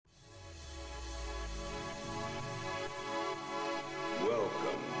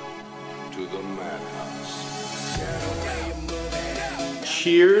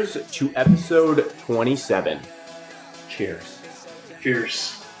Cheers to episode 27. Cheers.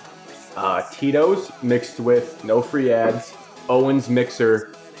 Cheers. Tito's mixed with no free ads, Owen's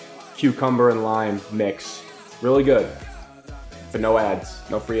Mixer, cucumber and lime mix. Really good. But no ads,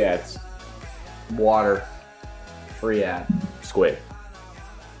 no free ads. Water. Free ad. Squid.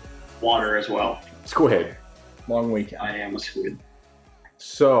 Water as well. Squid. Long weekend. I am a squid.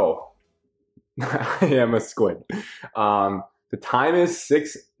 So, I am a squid. The time is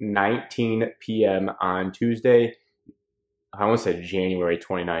 6:19 p.m. on Tuesday. I want to say January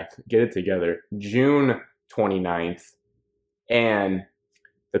 29th. Get it together. June 29th. And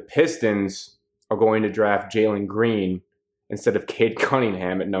the Pistons are going to draft Jalen Green instead of Cade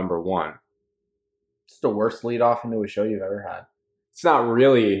Cunningham at number 1. It's the worst lead off into a show you've ever had. It's not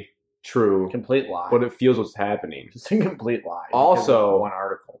really true, Complete lie. but it feels what's happening. Just a complete lie. Also- Because of one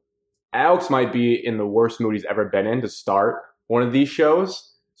article. Alex might be in the worst mood he's ever been in to start one of these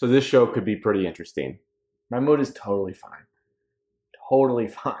shows, so this show could be pretty interesting. My mood is totally fine. Totally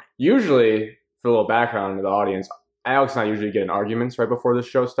fine. Usually, for a little background to the audience, Alex and I usually get in arguments right before the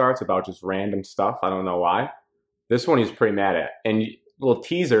show starts about just random stuff. I don't know why. This one he's pretty mad at. And a little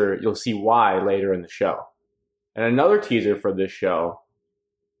teaser, you'll see why later in the show. And another teaser for this show,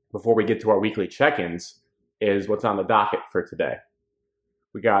 before we get to our weekly check-ins, is what's on the docket for today.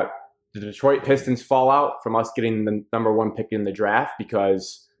 We got the Detroit Pistons fallout from us getting the number 1 pick in the draft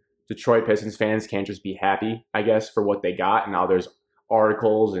because Detroit Pistons fans can't just be happy, I guess, for what they got. And now there's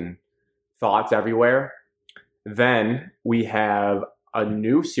articles and thoughts everywhere. Then we have a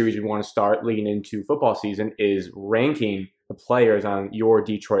new series we want to start leading into football season is ranking the players on your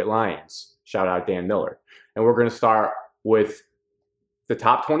Detroit Lions. Shout out Dan Miller. And we're going to start with the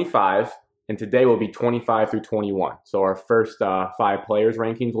top 25, and today will be 25 through 21. So our first 5 players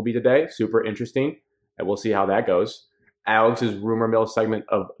rankings will be today. Super interesting, and we'll see how that goes. Alex's Rumor Mill segment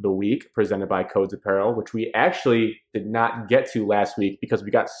of the week, presented by Codes Apparel, which we actually did not get to last week because we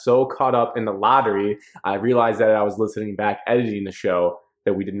got so caught up in the lottery. I realized that I was listening back, editing the show,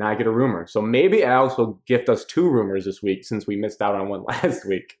 that we did not get a rumor. So maybe Alex will gift us 2 rumors this week since we missed out on one last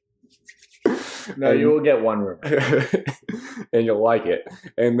week. No, you will get one rumor. And you'll like it.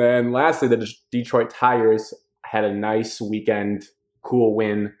 And then lastly, the Detroit Tigers had a nice weekend, cool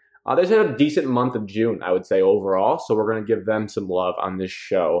win. They had a decent month of June, I would say, overall. So we're going to give them some love on this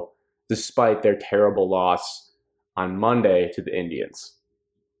show, despite their terrible loss on Monday to the Indians.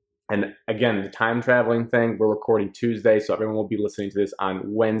 And again, the time traveling thing, we're recording Tuesday, so everyone will be listening to this on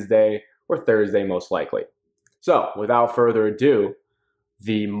Wednesday or Thursday, most likely. So without further ado,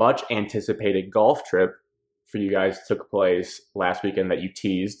 the much anticipated golf trip for you guys took place last weekend that you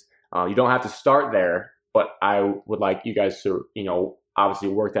teased. You don't have to start there, but I would like you guys to, obviously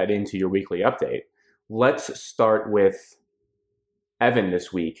work that into your weekly update. Let's start with Evan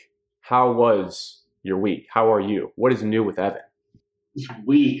this week. How was your week? How are you? What is new with Evan?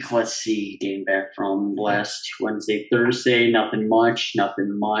 Week, let's see, getting back from last Wednesday, Thursday, nothing much.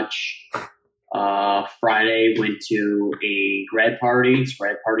 Friday went to a grad party. It's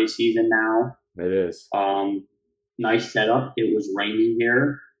grad party season now. It is. Nice setup. It was raining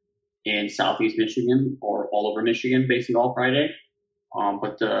here in Southeast Michigan or all over Michigan basically all Friday.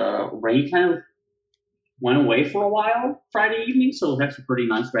 But the rain kind of went away for a while Friday evening, so that's a pretty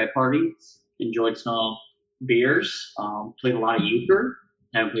nice grad party. Enjoyed some beers, played a lot of euchre.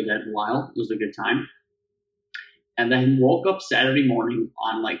 Haven't played that in a while. It was a good time. And then woke up Saturday morning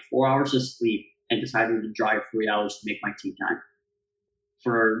on like 4 hours of sleep and decided to drive 3 hours to make my tee time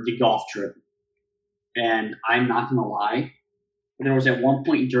for the golf trip. And I'm not going to lie, there was at one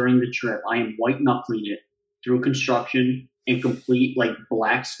point during the trip, I am white knuckling it through construction and complete like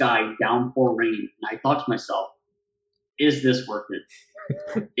black sky, downpour rain. And I thought to myself, is this worth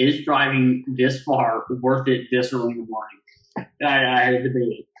it? Is driving this far worth it this early in the morning? I had to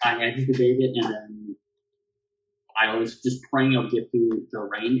debate it. And then I was just praying I'll get through the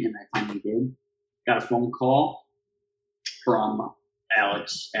rain, and I finally did. Got a phone call from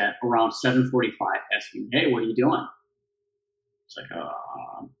Alex at around 7:45 asking, hey, what are you doing? It's like,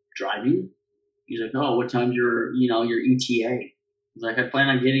 driving. He's like, oh, what time's your ETA? He's like, I plan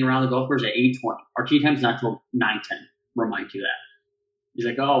on getting around the golf course at 8:20. Our tee time's not till 9:10. Remind you that. He's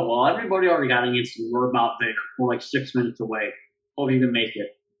like, oh, well, everybody already got an instant. We're about there. We're like 6 minutes away. Hope you can make it.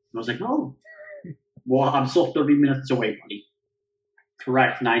 And I was like, oh, well, I'm still 30 minutes away, buddy.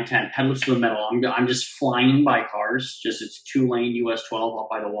 Correct, 9:10. Pedals to the metal. I'm just flying by cars. It's 2-lane US 12 up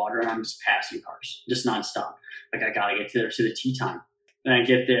by the water, and I'm just passing cars, just nonstop. Like I gotta get to the tee time. And I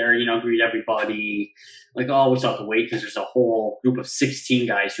get there, greet everybody. Like, oh, we still have to wait because there's a whole group of 16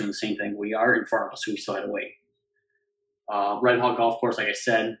 guys doing the same thing we are in front of us, so we still had to wait. Red Hawk Golf Course, like I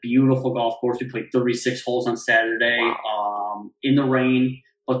said, beautiful golf course. We played 36 holes on Saturday in the rain.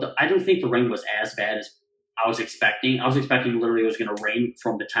 But I don't think the rain was as bad as I was expecting. I was expecting literally it was going to rain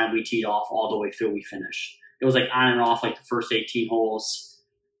from the time we teed off all the way through we finished. It was like on and off like the first 18 holes.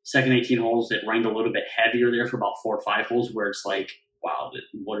 Second 18 holes, it rained a little bit heavier there for about 4 or 5 holes where it's like, wow,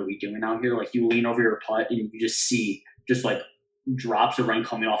 what are we doing out here? Like you lean over your putt and you just see just like drops of rain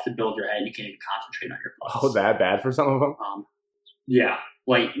coming off the bill of your head and you can't even concentrate on your putts. Oh, that bad for some of them? Yeah.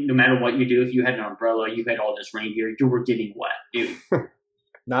 Like no matter what you do, if you had an umbrella, you had all this rain gear, you were getting wet.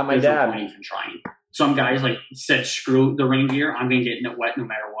 Not my dad. No point even trying. Some guys like said, screw the rain gear. I'm going to get wet no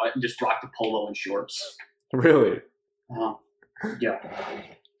matter what and just rock the polo and shorts. Really? Yeah.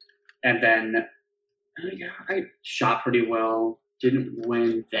 And then I shot pretty well. Didn't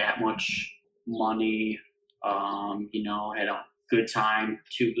win that much money. Had a good time.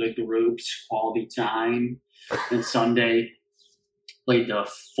 2 good groups, quality time. And Sunday played the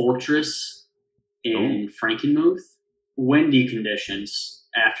Fortress in Frankenmuth. Windy conditions.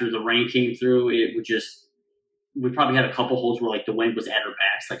 After the rain came through, we probably had a couple holes where like the wind was at our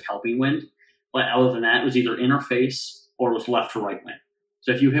backs, like helping wind. But other than that, it was either in our face or it was left to right wind.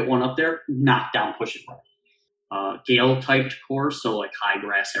 So if you hit one up there, knock down, push it right. Gale typed course, so like high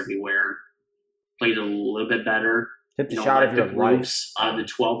grass everywhere. Played a little bit better. Hit the shot of your life. Out of the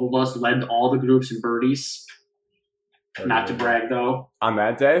 12 of us, led all the groups in birdies. Not to brag though. On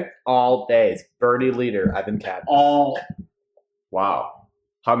that day? All days. Birdie leader, Evan Cadman. All. Wow.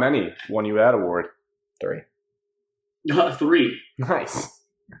 How many won you that award? 3. 3. Nice.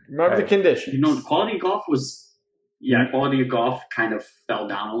 Remember the conditions. The quality of golf was, quality of golf kind of fell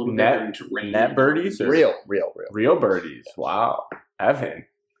down a little bit into rain. Net birdies? Real. Real birdies. Wow. Evan.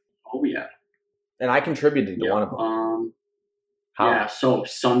 Oh, yeah. And I contributed to one of them. How? Yeah, so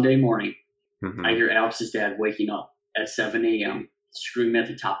Sunday morning, Mm-hmm. I hear Alex's dad waking up at 7 a.m., screaming at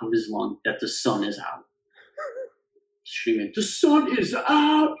the top of his lung that the sun is out. Screaming, the sun is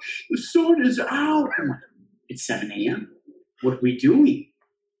out! The sun is out! I'm like, it's 7 a.m. What are we doing?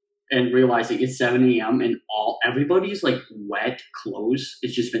 And realizing it's 7 a.m. and everybody's like wet clothes.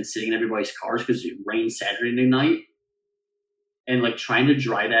 It's just been sitting in everybody's cars because it rained Saturday night. And like trying to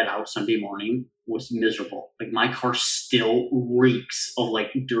dry that out Sunday morning was miserable. Like my car still reeks of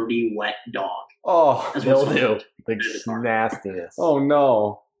like dirty, wet dog. Oh, mildew. Like nastiness. Oh,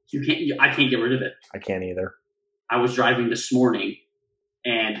 no. I can't get rid of it. I can't either. I was driving this morning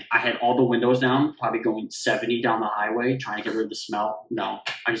and I had all the windows down, probably going 70 down the highway, trying to get rid of the smell. No,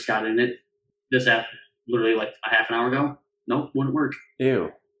 I just got in it. This app literally like a half an hour ago. Nope, wouldn't work.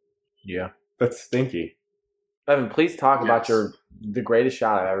 Ew. Yeah. That's stinky. Evan, please talk about the greatest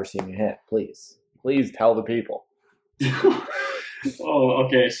shot I've ever seen you hit. Please. Please tell the people. Oh,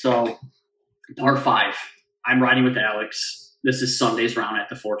 okay. So, par 5. I'm riding with Alex. This is Sunday's round at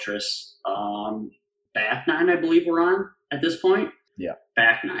the Fortress. Back 9, I believe we're on at this point. Yeah.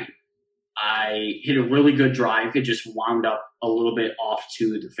 Back 9. I hit a really good drive. It just wound up a little bit off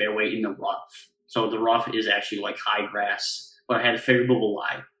to the fairway in the rough. So the rough is actually like high grass, but I had a favorable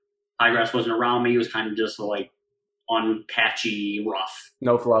lie. High grass wasn't around me. It was kind of just like unpatchy rough.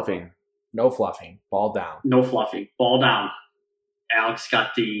 No fluffing. No fluffing. Ball down. No fluffing. Ball down. Alex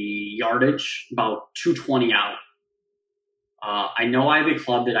got the yardage about 220 out. I know I have a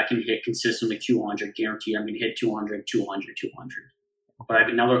club that I can hit consistently 200. Guaranteed I'm going to hit 200, 200, 200. But I have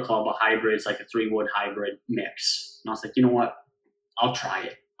another club, a hybrid. It's like a 3-wood hybrid mix. And I was like, you know what? I'll try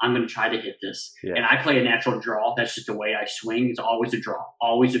it. I'm going to try to hit this. Yeah. And I play a natural draw. That's just the way I swing. It's always a draw.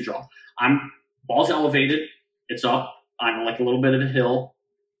 Always a draw. Ball's elevated. It's up on like a little bit of a hill.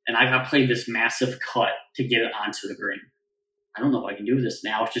 And I got played this massive cut to get it onto the green. I don't know if I can do this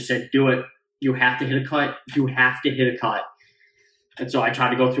now. It's just said, do it. You have to hit a cut. You have to hit a cut. And so I try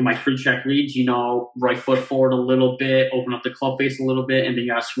to go through my pre-check reads, right foot forward a little bit, open up the club face a little bit, and then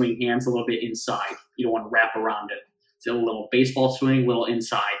you got to swing hands a little bit inside. You don't want to wrap around it. It's a little baseball swing, a little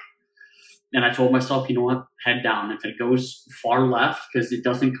inside. And I told myself, you know what, head down. If it goes far left because it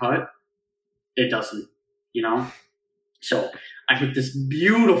doesn't cut, it doesn't, So I hit this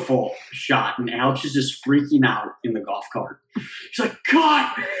beautiful shot, and Alex is just freaking out in the golf cart. He's like,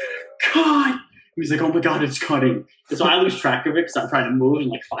 cut! He's like, oh my God, it's cutting. And so I lose track of it because I'm trying to move and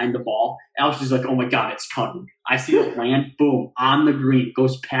like find the ball. Alex is like, oh my God, it's cutting. I see it land, boom, on the green,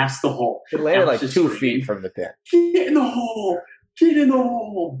 goes past the hole. It landed Alex like 2 feet from the pin. Get in the hole. Get in the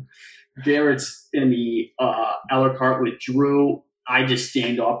hole. Garrett's in the Eller cart with Drew. I just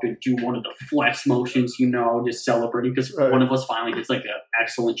stand up and do one of the flex motions, just celebrating because one of us finally gets like an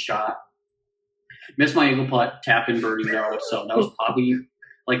excellent shot. Missed my eagle putt, tap in birdie though, so that was probably,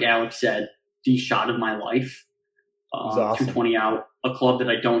 like Alex said, the shot of my life. Awesome. 220 out, a club that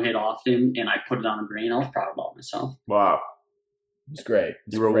I don't hit often, and I put it on a green. I was proud about myself. Wow. It was great.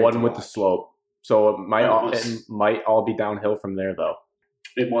 You were one with the slope. So it might all be downhill from there, though.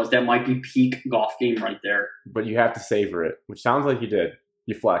 That might be peak golf game right there. But you have to savor it, which sounds like you did.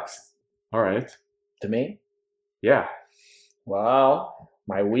 You flexed. All right. To me? Yeah. Well,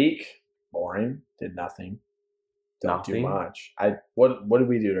 my week, boring. Did nothing. Don't do much. What did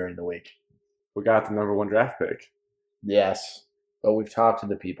we do during the week? We got the number 1 draft pick. Yes. But we've talked to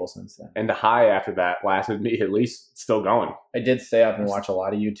the people since then. And the high after that lasted me at least still going. I did stay up and watch a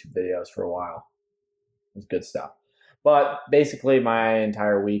lot of YouTube videos for a while. It was good stuff. But basically, my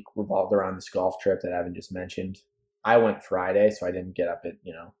entire week revolved around this golf trip that Evan just mentioned. I went Friday, so I didn't get up at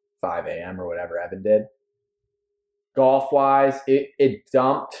 5 a.m. or whatever Evan did. Golf-wise, it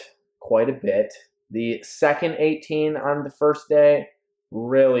dumped quite a bit. The second 18 on the first day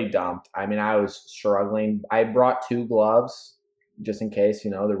really dumped. I mean, I was struggling. I brought 2 gloves just in case,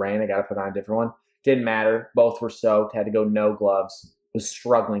 the rain. I got to put on a different one. Didn't matter. Both were soaked. Had to go no gloves. Was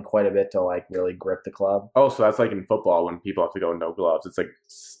struggling quite a bit to really grip the club. Oh, so that's like in football when people have to go no gloves. It's like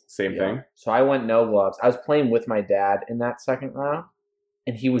same thing. So I went no gloves. I was playing with my dad in that second round,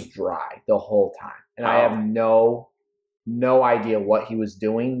 and he was dry the whole time. And I have no idea what he was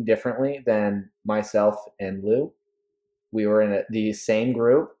doing differently than myself and Lou. We were in the same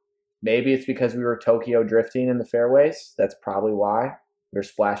group. Maybe it's because we were Tokyo drifting in the fairways. That's probably why. We were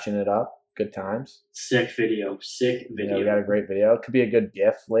splashing it up. Good times. Sick video. Yeah, we got a great video. It could be a good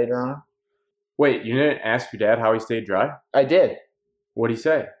GIF later on. Wait, you didn't ask your dad how he stayed dry? I did. What'd he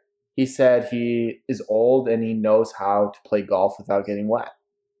say? He said he is old and he knows how to play golf without getting wet.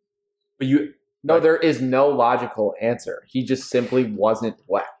 But there is no logical answer. He just simply wasn't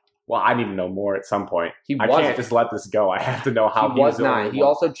wet. Well, I need to know more at some point. I wasn't. can't just let this go. I have to know how he was not. He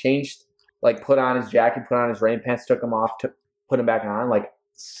also changed, put on his jacket, put on his rain pants, took them off, put them back on,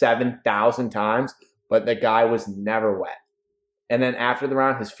 7,000 times, but the guy was never wet. And then after the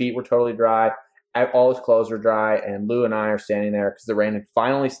round, his feet were totally dry. All his clothes were dry, and Lou and I are standing there because the rain had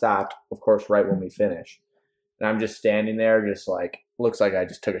finally stopped, of course, right when we finished. And I'm just standing there, just looks like I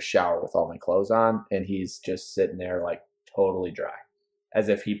just took a shower with all my clothes on, and he's just sitting there, totally dry, as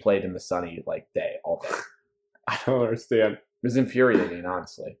if he played in the sunny, day, all day. I don't understand. It was infuriating,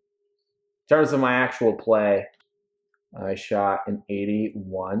 honestly. In terms of my actual play, I shot an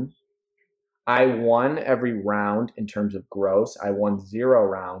 81. I won every round in terms of gross. I won 0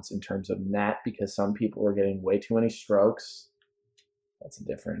 rounds in terms of net because some people were getting way too many strokes. That's a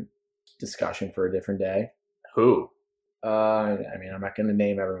different discussion for a different day. Who? I'm not going to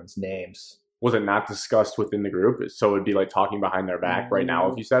name everyone's names. Was it not discussed within the group? So it'd be talking behind their back right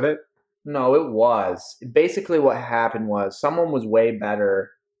now if you said it? No, it was. Basically what happened was someone was way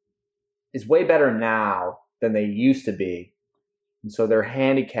better now than they used to be. And so their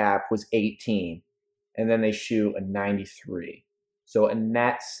handicap was 18. And then they shoot a 93. So a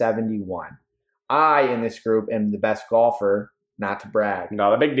net 71. I, in this group, am the best golfer, not to brag.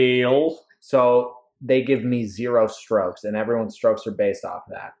 Not a big deal. So they give me 0 strokes, and everyone's strokes are based off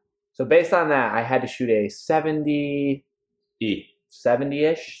of that. So based on that, I had to shoot a 70-ish, something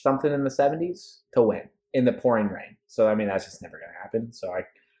in the 70s to win in the pouring rain. So, that's just never going to happen. So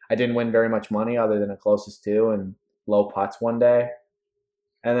I didn't win very much money other than a closest 2 and low putts one day.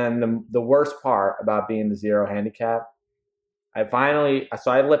 And then the worst part about being the 0 handicap, I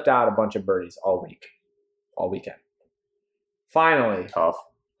lipped out a bunch of birdies all weekend. Finally, tough.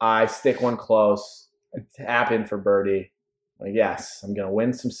 I stick one close, tap in for birdie. Yes, I'm going to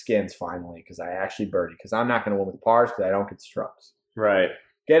win some skins finally because I actually birdie because I'm not going to win with pars because I don't get strokes. Right.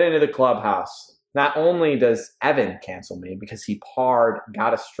 Get into the clubhouse. Not only does Evan cancel me because he parred,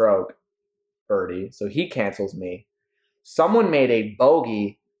 got a stroke, birdie, so he cancels me. Someone made a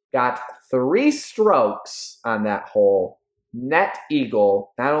bogey, got 3 strokes on that hole, net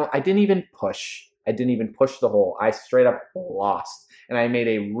eagle. I didn't even push the hole. I straight up lost, and I made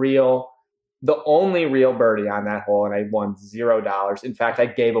the only real birdie on that hole, and I won $0. In fact, I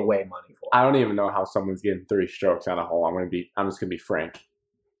gave away money for it. I don't even know how someone's getting 3 strokes on a hole. I'm just gonna be frank.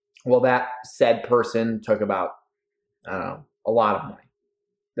 Well, that said person took about, a lot of money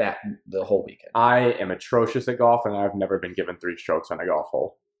the whole weekend. I am atrocious at golf, and I've never been given 3 strokes on a golf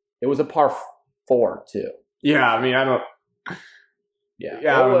hole. It was a par 4 too. Yeah, I don't. Yeah,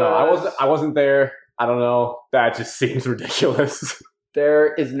 I don't know. I wasn't there. I don't know. That just seems ridiculous.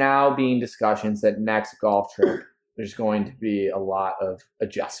 There is now being discussions that next golf trip there's going to be a lot of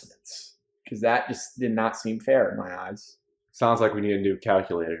adjustments because that just did not seem fair in my eyes. Sounds like we need a new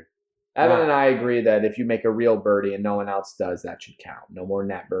calculator. Evan and I agree that if you make a real birdie and no one else does, that should count. No more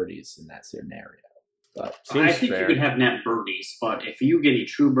net birdies in that scenario. But I think fair. you could have net birdies, but if you get a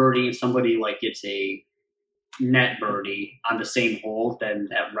true birdie and somebody like gets a net birdie on the same hole, then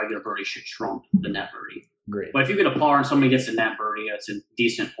that regular birdie should trump the net birdie. Agreed. But if you get a par and somebody gets a net birdie, that's a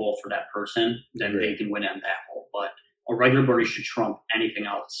decent hole for that person, then Agreed. they can win on that hole. But a regular birdie should trump anything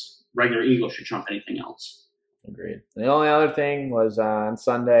else. Regular eagle should trump anything else. Agreed. And the only other thing was on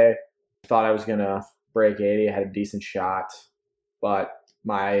Sunday, I thought I was going to break 80. I had a decent shot, but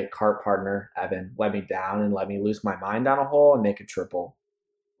my cart partner, Evan, let me down and let me lose my mind on a hole and make a triple.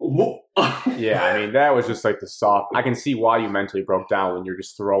 Yeah, I mean, that was just like the soft. I can see why you mentally broke down when you're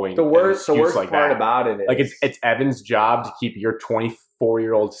just throwing The worst like part that. about it is Like it's Evan's job to keep your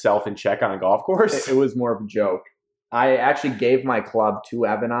 24-year-old self in check on a golf course. it was more of a joke. I actually gave my club to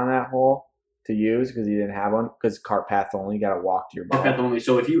Evan on that hole to use because he didn't have one because cart path only, you got to walk to your ball. Path only.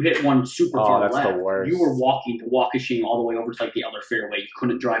 So if you hit one super far that's left, the worst. you were walking the walk machine all the way over to like the other fairway. You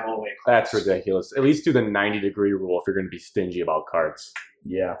couldn't drive all the way across. That's ridiculous. At least do the 90-degree rule if you're going to be stingy about carts.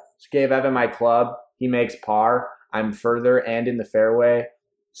 Yeah. Just gave Evan my club. He makes par. I'm further and in the fairway.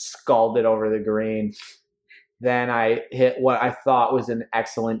 Sculled it over the green. Then I hit what I thought was an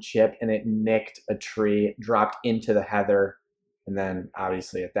excellent chip, and it nicked a tree, dropped into the heather. And then,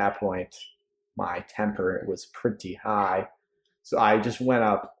 obviously, at that point, my temper was pretty high. So I just went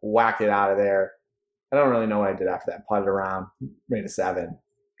up, whacked it out of there. I don't really know what I did after that. Putted around, made a 7,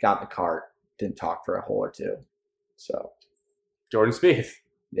 got in the cart, didn't talk for a hole or two. So, Jordan Spieth.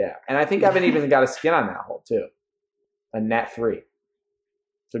 yeah. And I think Evan even got a skin on that hole, too. A net 3.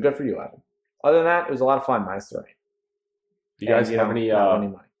 So good for you, Evan. Other than that, it was a lot of fun, minus the rain. Do you guys have any not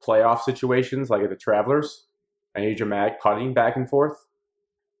winning money. playoff situations like at the Travelers? Any dramatic putting back and forth?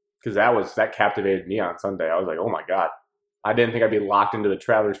 Because that captivated me on Sunday. I was like, oh my God. I didn't think I'd be locked into the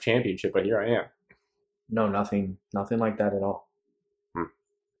Travelers Championship, but here I am. No, nothing like that at all.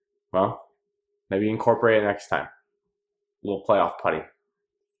 Well, maybe incorporate it next time. A little playoff putting.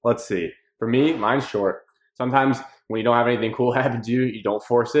 Let's see. For me, mine's short. Sometimes when you don't have anything cool happen to you, you don't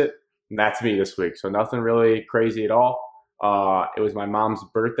force it. And that's me this week. So nothing really crazy at all. It was my mom's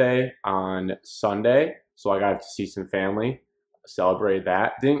birthday on Sunday, so I got to see some family, celebrate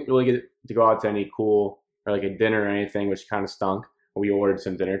that. Didn't really get to go out to any cool or like a dinner or anything, which kind of stunk. We ordered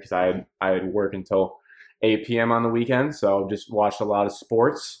some dinner because I had work until 8 p.m. on the weekend, so just watched a lot of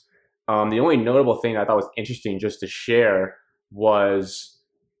sports. The only notable thing I thought was interesting just to share was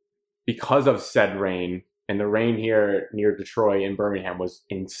because of said rain, and the rain here near Detroit and Birmingham was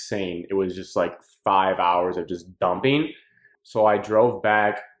insane. It was just like 5 hours of just dumping. So I drove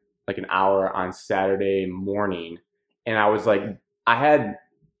back like an hour on Saturday morning, and I was like, I had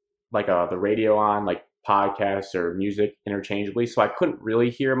like the radio on, like podcasts or music interchangeably, so I couldn't really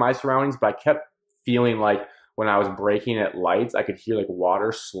hear my surroundings, but I kept feeling like when I was braking at lights, I could hear like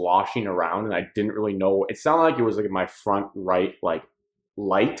water sloshing around, and I didn't really know. It sounded like it was like my front right like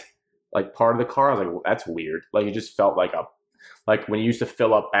light, like part of the car. I was like, well, that's weird. Like it just felt like like when you used to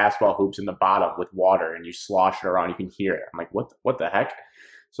fill up basketball hoops in the bottom with water and you slosh it around, you can hear it. I'm like, what the heck?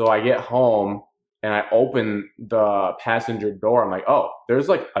 So I get home and I open the passenger door. I'm like, oh, there's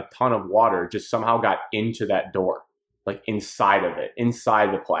like a ton of water just somehow got into that door, like inside of it,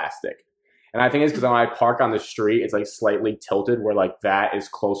 inside the plastic. And I think it's because when I park on the street, it's like slightly tilted where like that is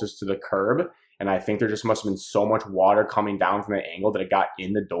closest to the curb. And I think there just must have been so much water coming down from the angle that it got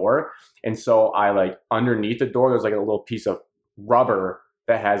in the door. And so I like underneath the door, there's like a little piece of rubber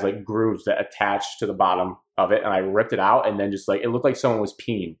that has like grooves that attach to the bottom of it. And I ripped it out, and then just like, it looked like someone was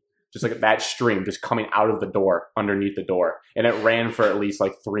peeing. Just like that stream just coming out of the door, underneath the door. And it ran for at least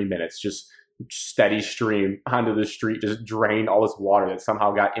like 3 minutes, just steady stream onto the street, just drained all this water that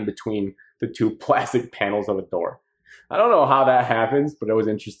somehow got in between the two plastic panels of the door. I don't know how that happens, but it was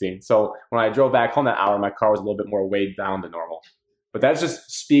interesting. So when I drove back home that hour, my car was a little bit more weighed down than normal. But that just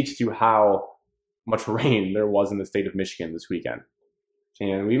speaks to how much rain there was in the state of Michigan this weekend.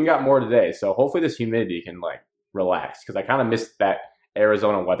 And we even got more today. So hopefully this humidity can like relax, because I kind of missed that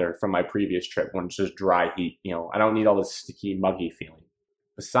Arizona weather from my previous trip when it's just dry heat. You know, I don't need all this sticky, muggy feeling.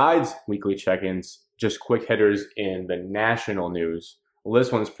 Besides weekly check-ins, just quick hitters in the national news. Well,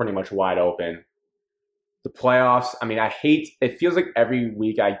 this one's pretty much wide open. The playoffs, I mean, it feels like every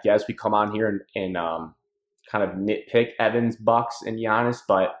week, I guess, we come on here and kind of nitpick Evans, Bucks, and Giannis,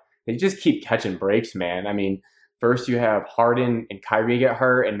 but they just keep catching breaks, man. I mean, first you have Harden and Kyrie get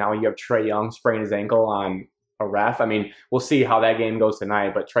hurt, and now you have Trae Young sprain his ankle on a ref. I mean, we'll see how that game goes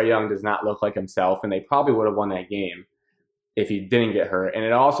tonight, but Trae Young does not look like himself, and they probably would have won that game if he didn't get hurt. And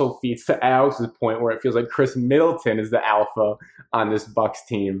it also feeds to Alex's point where it feels like Chris Middleton is the alpha on this Bucks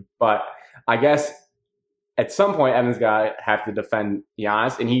team. But I guess at some point, Evan's got to have to defend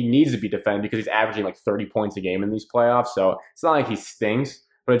Giannis, and he needs to be defended because he's averaging like 30 points a game in these playoffs. So it's not like he stinks,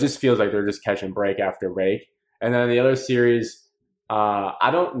 but it just feels like they're just catching break after break. And then the other series, I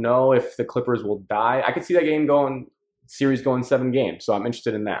don't know if the Clippers will die. I could see that series going 7 games. So I'm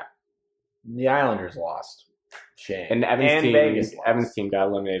interested in that. The Islanders lost. Shame. And Evan's team got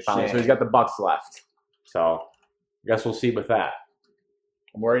eliminated finally. So he's got the Bucks left. So I guess we'll see with that.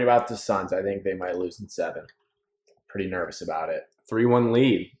 I'm worried about the Suns. I think they might lose in 7. Pretty nervous about it. 3-1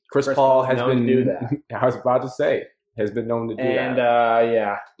 lead. Chris Paul has been do that. I was about to say has been known to do that.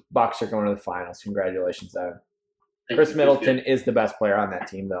 And Bucks are going to the finals. Congratulations, Evan. Chris Middleton is the best player on that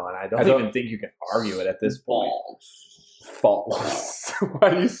team, though, and I don't even think you can argue it at this point. False. Why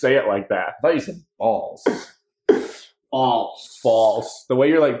do you say it like that? I thought you said balls. False. The way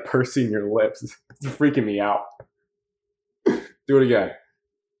you're like pursing your lips is freaking me out. Do it again.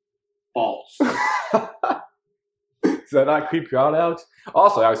 False. Does that not creep you out, Alex?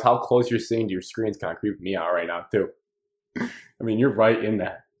 Also, Alex, how close you're sitting to your screen is kind of creeping me out right now, too. I mean, you're right in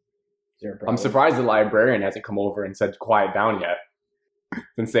that. I'm surprised the librarian hasn't come over and said quiet down yet.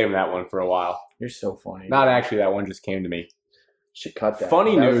 Been saving that one for a while. You're so funny. Not actually, that one just came to me. Should cut that.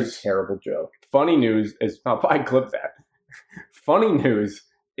 Funny that news. Was a terrible joke. Funny news is, I'll probably clip that. Funny news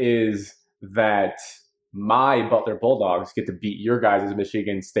is that my Butler Bulldogs get to beat your guys'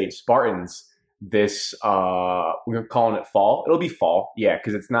 Michigan State Spartans this, we're calling it fall. It'll be fall, yeah,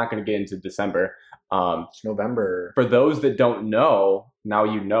 because it's not going to get into December. It's November. For those that don't know, now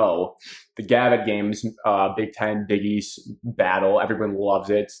you know, the Gavitt Games, Big Ten, Big East battle. Everyone loves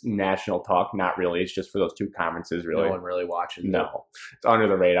it. It's national talk. Not really. It's just for those 2 conferences, really. No one really watches it. No. It's under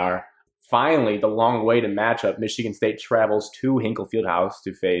the radar. Finally, the long-awaited matchup, Michigan State travels to Hinkle Fieldhouse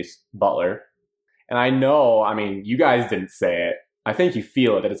to face Butler. And I know, I mean, you guys didn't say it. I think you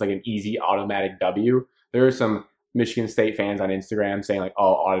feel it, that it's like an easy automatic W. There are some Michigan State fans on Instagram saying like,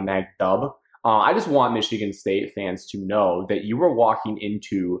 oh, automatic dub. I just want Michigan State fans to know that you were walking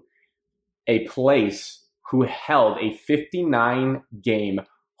into a place who held a 59-game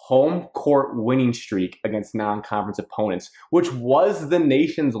home court winning streak against non-conference opponents, which was the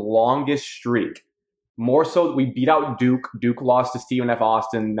nation's longest streak. More so that we beat out Duke. Duke lost to Stephen F.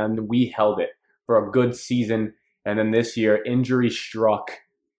 Austin, and we held it for a good season. And then this year, injury struck,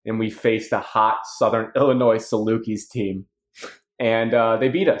 and we faced a hot Southern Illinois Salukis team. And they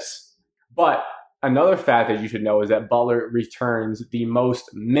beat us. But another fact that you should know is that Butler returns the most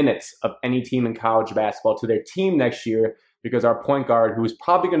minutes of any team in college basketball to their team next year because our point guard, who's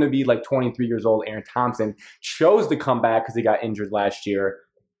probably going to be like 23 years old, Aaron Thompson, chose to come back because he got injured last year.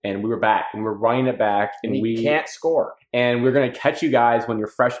 And we were back, and we're running it back. And we can't score. And we're going to catch you guys when your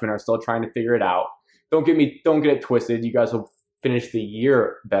freshmen are still trying to figure it out. Don't get it twisted. You guys will finish the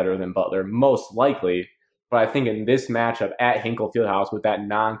year better than Butler, most likely. But I think in this matchup at Hinkle Fieldhouse with that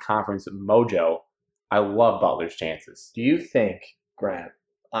non-conference mojo, I love Butler's chances. Do you think, Grant,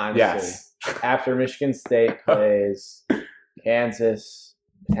 honestly, yes, after Michigan State plays Kansas,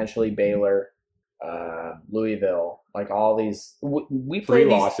 potentially Baylor, Louisville, like all these, we play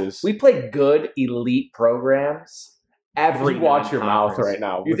 3 losses. We play good elite programs. You watch your mouth right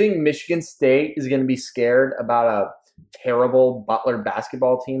now. You think Michigan State is going to be scared about a terrible Butler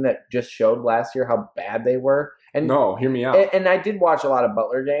basketball team that just showed last year how bad they were? And no, hear me out. And I did watch a lot of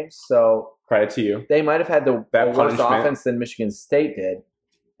Butler games, so credit to you. They might have had the worse offense than Michigan State did,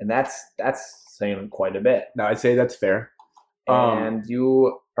 and that's saying quite a bit. No, I'd say that's fair. And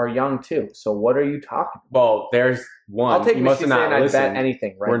you are young too, so what are you talking about? Well, there's one. I'll take you Michigan State and I'd bet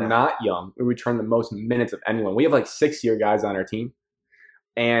anything right now. We're not young. We return the most minutes of anyone. We have like 6-year guys on our team.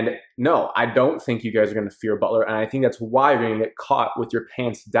 And no, I don't think you guys are going to fear Butler, and I think that's why you're going to get caught with your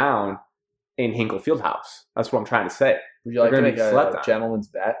pants down in Hinkle Fieldhouse. That's what I'm trying to say. Would you like to make a gentleman's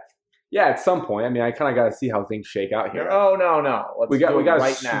bet? Yeah, at some point. I mean, I kind of got to see how things shake out here. Oh, no. We got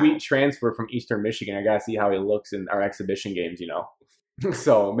a sweet transfer from Eastern Michigan. I got to see how he looks in our exhibition games, you know.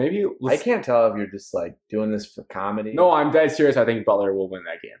 So maybe I can't tell if you're just like doing this for comedy. No, I'm dead serious. I think Butler will win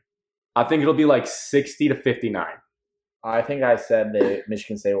that game. I think it'll be like 60-59. I think I said that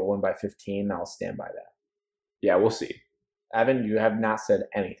Michigan State will win by 15. I'll stand by that. Yeah, we'll see. Evan, you have not said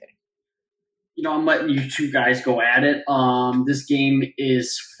anything. You know, I'm letting you 2 guys go at it. This game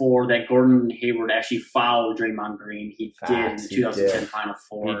is for that Gordon Hayward actually fouled Draymond Green. He did in the 2010 Final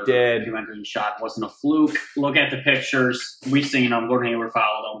Four. He did. Draymond Green shot wasn't a fluke. Look at the pictures. We've seen him. Gordon Hayward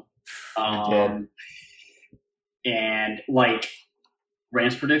fouled him. He did. And like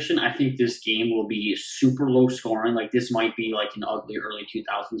Rams prediction, I think this game will be super low scoring. Like this might be like an ugly early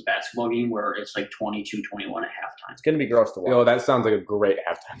 2000s basketball game where it's like 22-21 at halftime. It's going to be gross to watch. Yo, that sounds like a great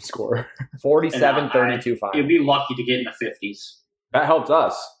halftime score. 47-32 final. It'd be lucky to get in the 50s That helped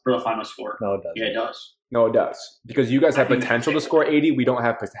us. for the final score. No, it doesn't. Yeah, it does. No, it does. Because you guys have I think potential to that's score 80. We don't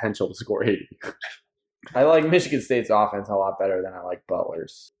have potential to score 80. I like Michigan State's offense a lot better than I like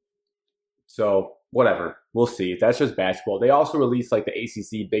Butler's. So, whatever. We'll see. That's just basketball. They also released like the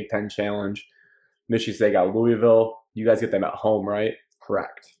ACC Big Ten Challenge. Michigan State got Louisville. You guys get them at home, right?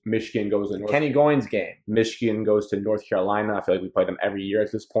 Correct. Michigan goes to Kenny Goins game. Michigan goes to North Carolina. I feel like we play them every year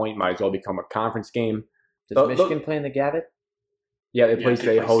at this point. Might as well become a conference game. Does Michigan play in the Gavitt? Yeah, they Yeah,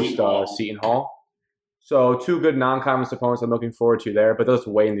 they host Seton Hall. So 2 good non-conference opponents I'm looking forward to there. But that's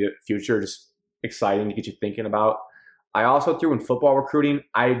way in the future. Just exciting to get you thinking about. I also threw in football recruiting.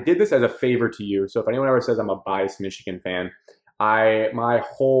 I did this as a favor to you. So if anyone ever says I'm a biased Michigan fan, my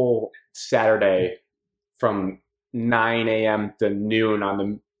whole Saturday from 9 a.m. to noon on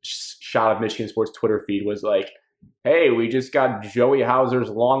the Shot of Michigan Sports Twitter feed was like, hey, we just got Joey Hauser's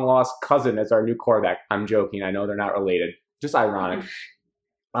long-lost cousin as our new quarterback. I'm joking. I know they're not related. Just ironic.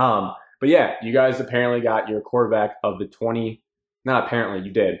 But yeah, you guys apparently got your quarterback of the 20. Not apparently,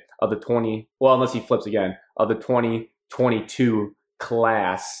 you did. Of the 20. Well, unless he flips again. Of the 2022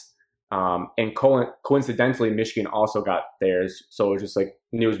 class. And coincidentally, Michigan also got theirs. So it was just like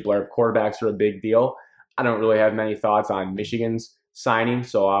news blurb. Quarterbacks are a big deal. I don't really have many thoughts on Michigan's signing,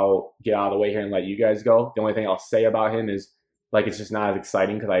 so I'll get out of the way here and let you guys go. The only thing I'll say about him is like it's just not as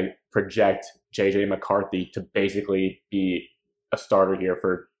exciting because I project JJ McCarthy to basically be a starter here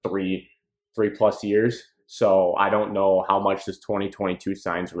for three plus years. So I don't know how much this 2022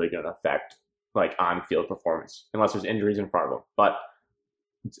 sign is really going to affect like on-field performance unless there's injuries in front of him. But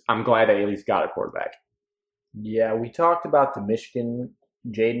I'm glad they at least got a quarterback. Yeah, we talked about the Michigan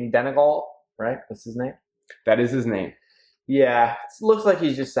Jaden Denegal, right? That's his name? That is his name. Yeah, it looks like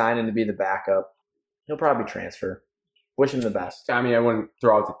he's just signing to be the backup. He'll probably transfer. Wish him the best. I mean, I wouldn't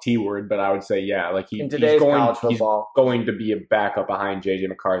throw out the T word, but I would say, yeah, like In today's college he's football, going to be a backup behind JJ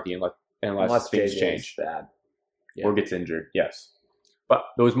McCarthy unless things JJ is change bad. Yeah. or gets injured. Yes. But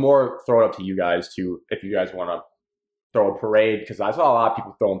there was more throw it up to you guys too, if you guys want to throw a parade, because I saw a lot of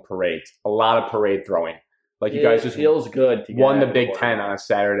people throwing parades, a lot of parade throwing. Like you guys just feels good to won get the Big Ten on a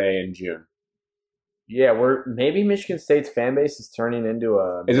Saturday in June. Yeah, maybe Michigan State's fan base is turning into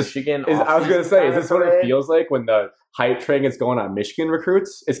a Michigan. I was going to say, is this what it parade? feels like when the hype train is going on Michigan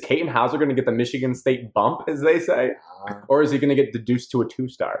recruits? Is Caden Hauser going to get the Michigan State bump, as they say? Or is he going to get deduced to a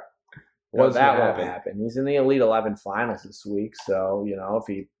 2-star? Well, that won't happen. He's in the Elite 11 finals this week, so, if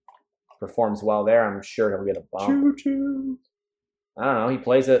he performs well there, I'm sure he'll get a bump. Choo-choo. I don't know. He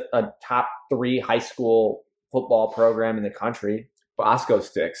plays a top 3 high school football program in the country. Bosco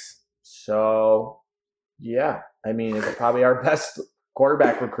sticks. So, yeah. I mean, it's probably our best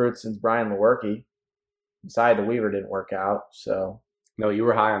quarterback recruit since Brian Lewerke. Besides, the Weaver didn't work out, so. No, you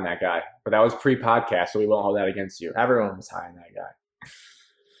were high on that guy. But that was pre-podcast, so we won't hold that against you. Everyone was high on that guy.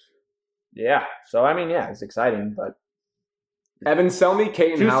 Yeah. So, I mean, yeah, it's exciting, but. Evan, sell me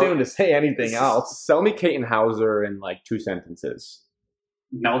Caden Too Hauser. soon to say anything else. Sell me Caden Hauser in like 2 sentences.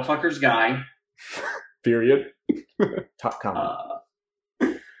 Mel Tucker's guy. Period. Top comment.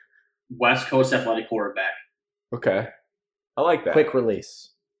 West Coast athletic quarterback. Okay. I like that. Quick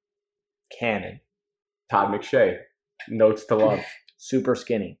release. Cannon. Todd McShay. Notes to love. Super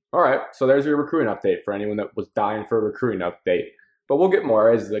skinny. All right. So there's your recruiting update for anyone that was dying for a recruiting update. But we'll get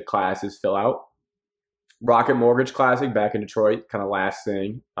more as the classes fill out. Rocket Mortgage Classic back in Detroit, kind of last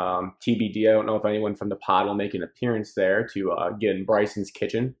thing. TBD, I don't know if anyone from the pod will make an appearance there to get in Bryson's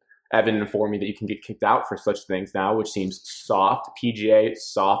kitchen. Evan informed me that you can get kicked out for such things now, which seems soft. PGA,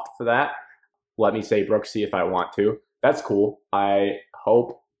 soft for that. Let me say Brooksy if I want to. That's cool. I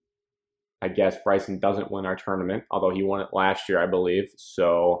guess Bryson doesn't win our tournament, although he won it last year, I believe.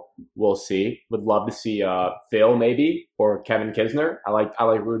 So we'll see. Would love to see Phil maybe or Kevin Kisner. I like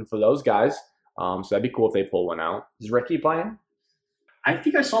rooting for those guys. So that'd be cool if they pull one out. Is Ricky playing? I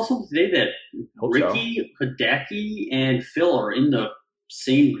think I saw something today that Ricky, Hideki, and Phil are in the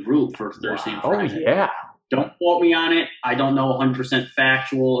same group for Thursday and Friday. Oh, yeah. Don't quote me on it. I don't know 100%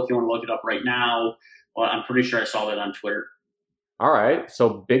 factual. If you want to look it up right now, well, I'm pretty sure I saw that on Twitter. All right.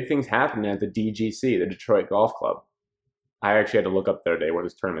 So big things happening at the DGC, the Detroit Golf Club. I actually had to look up the other day where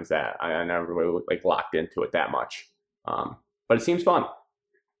this tournament's at. I never really locked into it that much. But it seems fun.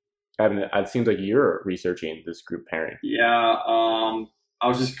 Evan, it seems like you're researching this group pairing. Yeah. I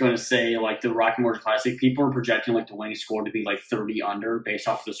was just going to say, like, the Rocky Motor Classic, people are projecting, like, the winning score to be, like, 30 under based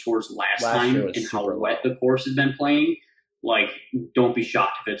off of the scores last time and how wet the course has been playing. Like, don't be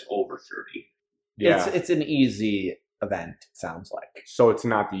shocked if it's over 30. Yeah. It's an easy event, it sounds like. So it's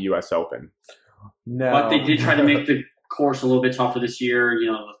not the U.S. Open. No. But they did try to make the course a little bit tougher this year.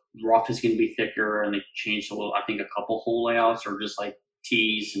 You know, the rough is going to be thicker, and they changed a little, I think, a couple hole layouts or just, like,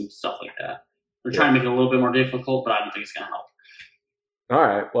 tees and stuff like that. They're trying to make it a little bit more difficult, but I don't think it's going to help. All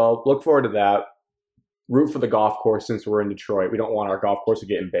right. Well, look forward to that. Root for the golf course since we're in Detroit. We don't want our golf course to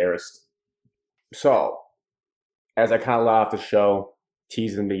get embarrassed. So, as I kind of let off the show,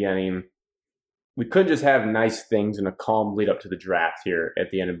 teased in the beginning, we couldn't just have nice things in a calm lead up to the draft here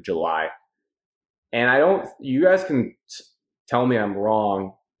at the end of July. And you guys can tell me I'm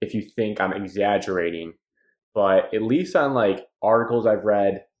wrong if you think I'm exaggerating, but at least on like articles I've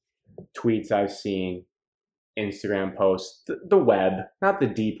read, tweets I've seen, Instagram posts, the web, not the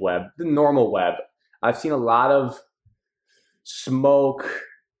deep web, the normal web, I've seen a lot of smoke,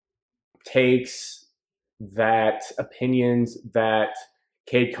 takes, opinions that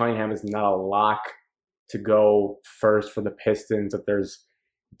Cade Cunningham is not a lock to go first for the Pistons, that there's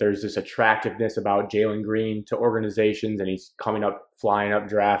this attractiveness about Jalen Green to organizations and he's flying up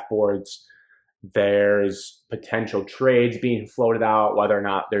draft boards. There's potential trades being floated out, whether or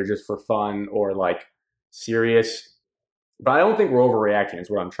not they're just for fun or like serious. But I don't think we're overreacting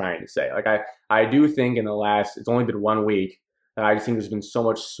is what I'm trying to say. Like I do think it's only been 1 week, and I just think there's been so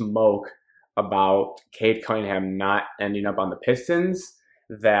much smoke about Cade Cunningham not ending up on the Pistons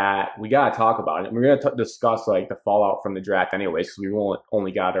that we got to talk about it. And we're going to discuss like the fallout from the draft anyways, because we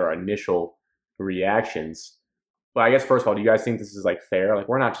only got our initial reactions. But I guess first of all, do you guys think this is like fair? Like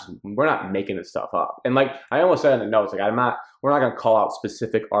we're not making this stuff up. And like I almost said in the notes, like we're not going to call out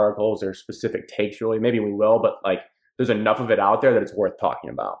specific articles or specific takes really. Maybe we will, but like there's enough of it out there that it's worth talking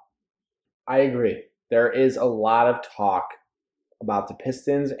about. I agree. There is a lot of talk about the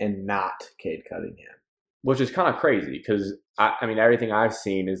Pistons and not Cade Cunningham. Which is kind of crazy because I mean everything I've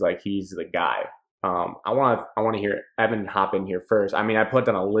seen is like he's the guy. I want to hear Evan hop in here first. I mean, I put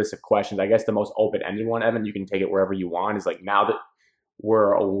down a list of questions. I guess the most open-ended one, Evan, you can take it wherever you want, is like now that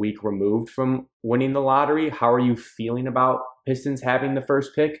we're a week removed from winning the lottery, how are you feeling about Pistons having the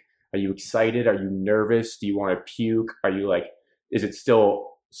first pick? Are you excited? Are you nervous? Do you want to puke? Are you like, is it still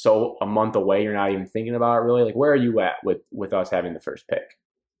so a month away you're not even thinking about it really? Like where are you at with us having the first pick?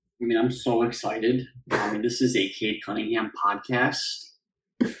 I mean, I'm so excited. I mean, this is a Cade Cunningham podcast.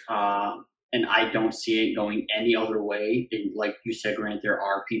 And I don't see it going any other way. And like you said, Grant, there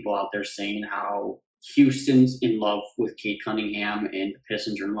are people out there saying how Houston's in love with Cade Cunningham and the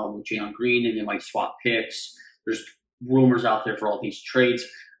Pistons are in love with Jalen Green and they might swap picks. There's rumors out there for all these trades.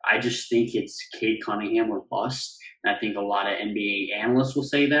 I just think it's Cade Cunningham or bust. And I think a lot of NBA analysts will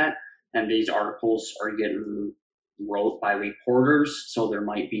say that. And these articles are getting wrote by reporters. So there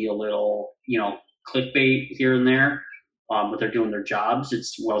might be a little, clickbait here and there. But they're doing their jobs.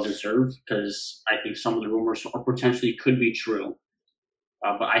 It's well-deserved because I think some of the rumors potentially could be true.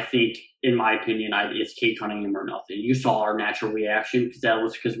 But I think, in my opinion, it's Cade Cunningham or nothing. You saw our natural reaction because that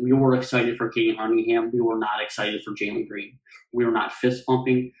was because we were excited for Cade Cunningham. We were not excited for Jalen Green. We were not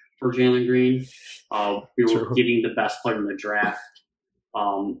fist-pumping for Jalen Green. We were getting the best player in the draft.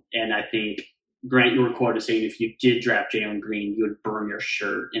 And I think, Grant, you were quoted saying if you did draft Jalen Green, you would burn your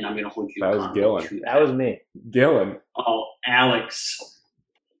shirt, and I'm going to hold you accountable. That was Gillen. That was me. Gillen. Oh, Alex.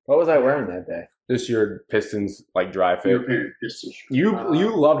 What was I wearing that day? This your Pistons like dry fit. Your Pistons.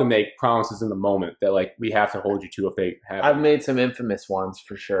 You love to make promises in the moment that like we have to hold you to if they have. I've made some infamous ones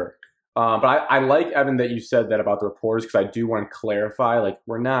for sure. But I like, Evan, that you said that about the reporters because I do want to clarify. Like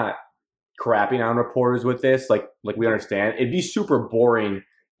we're not crapping on reporters with this. Like we understand it'd be super boring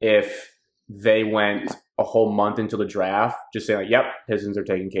if they went a whole month into the draft just saying like, yep, Pistons are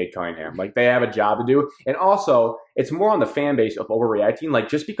taking Cade Cunningham. Like they have a job to do. And also it's more on the fan base of overreacting. Like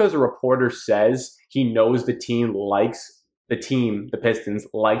just because a reporter says he knows the Pistons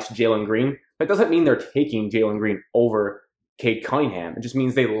likes Jalen Green, that doesn't mean they're taking Jalen Green over Cade Cunningham. It just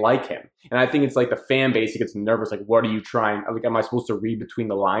means they like him. And I think it's like the fan base gets nervous. Like, what are you trying? Like, am I supposed to read between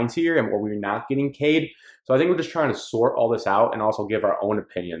the lines here? And are we not getting Cade? So I think we're just trying to sort all this out and also give our own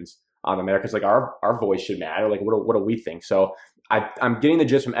opinions on the matter because like our voice should matter. Like what do we think? So I'm getting the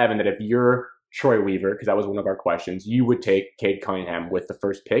gist from Evan that if you're Troy Weaver, because that was one of our questions, you would take Cade Cunningham with the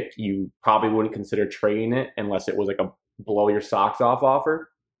first pick. You probably wouldn't consider trading it unless it was like a blow your socks off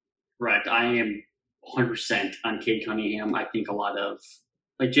offer. Correct. I am 100% on Cade Cunningham. I think a lot of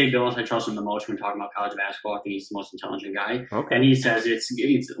like Jay Billis, I trust him the most when talking about college basketball. I think he's the most intelligent guy. Okay. And he says it's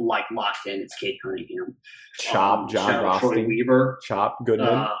like locked in. It's Cade Cunningham. Chop, John Troy Rothstein. Weaver. Chop,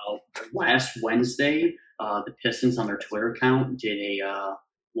 Goodman. Last Wednesday, the Pistons on their Twitter account did a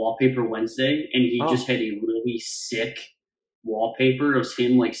wallpaper Wednesday, and he just had a really sick wallpaper. It was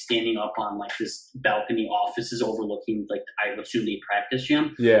him like standing up on like this balcony offices overlooking like I assume the practice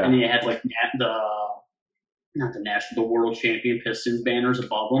gym. Yeah. And he had like the world champion Pistons banners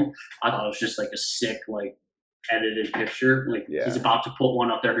above him. I thought it was just like a sick like edited picture. Like he's about to put one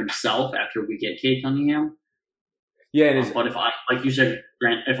up there himself after we get Cade Cunningham. Yeah, and but if I, like you said,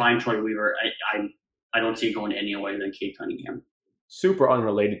 Grant, if I'm Troy Weaver, I don't see it going any other way than Cade Cunningham. Super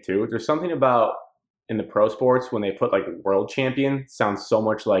unrelated too. There's something about in the pro sports when they put like world champion sounds so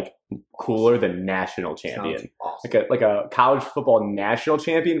much like cooler than national champion. Awesome. Like a college football national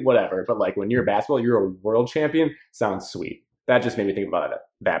champion, whatever. But like when you're basketball, you're a world champion. Sounds sweet. That just made me think about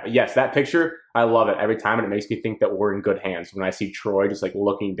that. But yes, that picture, I love it every time, and it makes me think that we're in good hands when I see Troy just like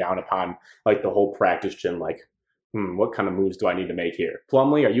looking down upon like the whole practice gym, like, what kind of moves do I need to make here?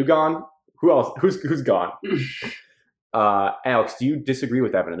 Plumlee, are you gone? Who else? Who's gone? Alex, do you disagree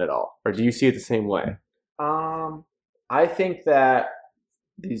with Evan at all, or do you see it the same way? I think that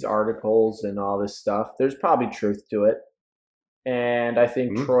these articles and all this stuff, there's probably truth to it, and I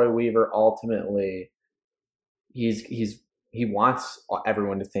think Troy Weaver ultimately, he wants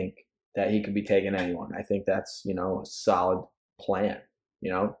everyone to think that he could be taking anyone. I think that's a solid plan.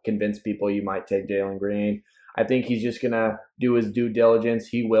 Convince people you might take Jalen Green. I think he's just going to do his due diligence.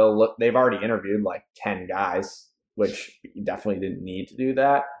 He will look. They've already interviewed like 10 guys, which you definitely didn't need to do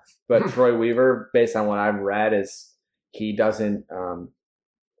that. But Troy Weaver, based on what I've read, is he doesn't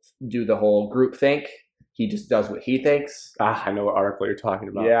do the whole group think. He just does what he thinks. I know what article you're talking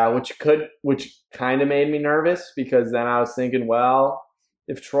about. Yeah, which kind of made me nervous because then I was thinking, well,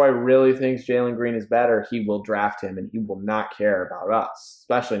 if Troy really thinks Jalen Green is better, he will draft him and he will not care about us,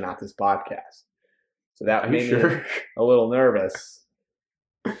 especially not this podcast. So that made me a little nervous.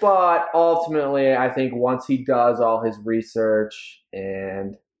 But ultimately, I think once he does all his research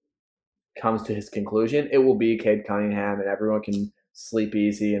and comes to his conclusion, it will be Cade Cunningham and everyone can sleep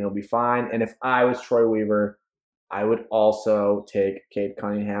easy and it'll be fine. And if I was Troy Weaver, I would also take Cade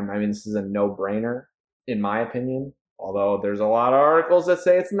Cunningham. I mean, this is a no-brainer, in my opinion. Although there's a lot of articles that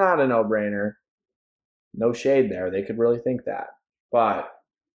say it's not a no-brainer. No shade there. They could really think that. But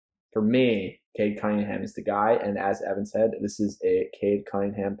for me, Cade Cunningham is the guy. And as Evan said, this is a Cade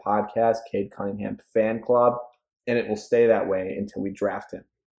Cunningham podcast, Cade Cunningham fan club. And it will stay that way until we draft him.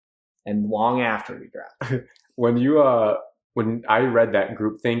 And long after we draft him. When I read that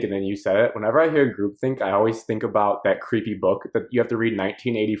groupthink and then you said it, whenever I hear groupthink, I always think about that creepy book that you have to read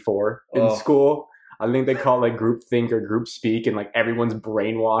 1984 in school. I think they call it like groupthink or group speak, and like everyone's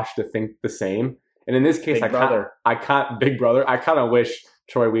brainwashed to think the same. And in this case, Big Brother. I kind of wish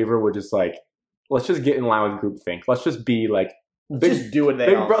Troy Weaver would just like, let's just get in line with groupthink. Let's just be like, just do what they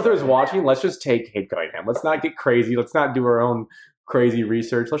Big Brother's watching. Let's just take Cade Cunningham. Let's not get crazy. Let's not do our own crazy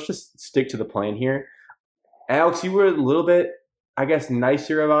research. Let's just stick to the plan here. Alex, you were a little bit, I guess,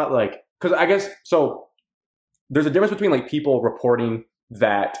 nicer about like, because I guess, so there's a difference between like people reporting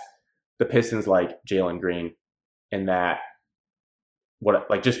that the Pistons like Jalen Green and that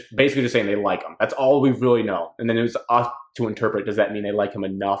just basically just saying they like him. That's all we really know. And then it was us to interpret, does that mean they like him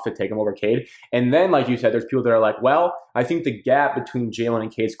enough to take him over Cade? And then, like you said, there's people that are like, well, I think the gap between Jalen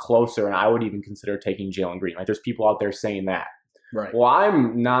and Cade's closer, and I would even consider taking Jalen Green. Like there's people out there saying that. Right. Well,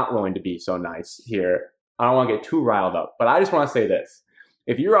 I'm not willing to be so nice here. I don't want to get too riled up, but I just want to say this.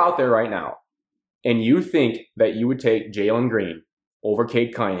 If you're out there right now and you think that you would take Jalen Green over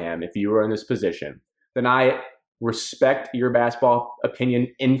Cade Cunningham if you were in this position, then I respect your basketball opinion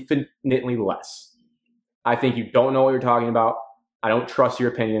infinitely less. I think you don't know what you're talking about. I don't trust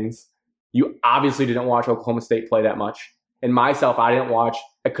your opinions. You obviously didn't watch Oklahoma State play that much. And myself, I didn't watch.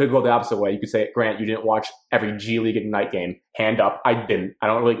 I could go the opposite way. You could say, Grant, you didn't watch every G League Ignite game. Hand up. I didn't. I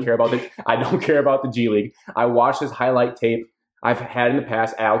don't really care about it. I don't care about the G League. I watched this highlight tape. I've had in the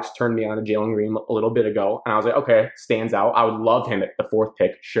past. Alex turned me on to Jalen Green a little bit ago, and I was like, okay, stands out. I would love him at the 4th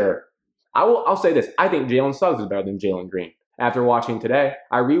pick, sure. I'll say this. I think Jalen Suggs is better than Jalen Green. After watching today,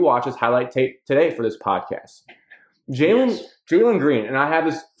 I rewatched his highlight tape today for this podcast. Jalen Green, and I have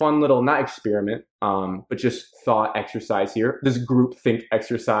this fun little, not experiment, but just thought exercise here, this group think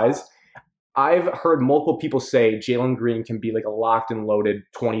exercise. I've heard multiple people say Jalen Green can be like a locked and loaded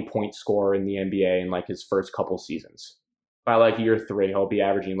 20-point scorer in the NBA in like his first couple seasons. By like year 3, he'll be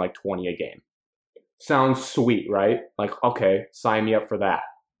averaging like 20 a game. Sounds sweet, right? Like, okay, sign me up for that.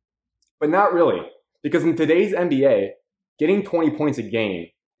 But not really, because in today's NBA, getting 20 points a game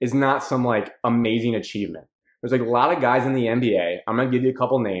is not some like amazing achievement. There's like a lot of guys in the NBA. I'm going to give you a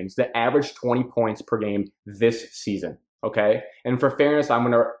couple names that average 20 points per game this season. Okay. And for fairness,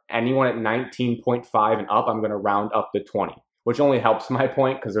 anyone at 19.5 and up, I'm going to round up to 20, which only helps my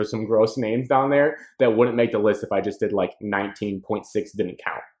point because there's some gross names down there that wouldn't make the list if I just did like 19.6 didn't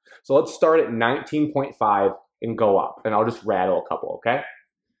count. So let's start at 19.5 and go up, and I'll just rattle a couple, okay?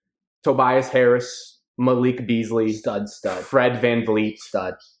 Tobias Harris, Malik Beasley, Stud. Fred VanVleet,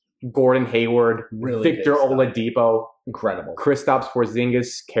 Stud. Gordon Hayward, Really Victor big stud. Oladipo, Incredible. Kristaps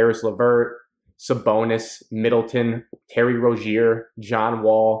Porzingis, Karis LeVert, Sabonis, Middleton, Terry Rozier, John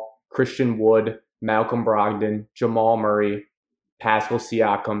Wall, Christian Wood, Malcolm Brogdon, Jamal Murray, Pascal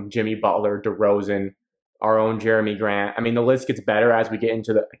Siakam, Jimmy Butler, DeRozan, our own Jeremy Grant. I mean, the list gets better as we get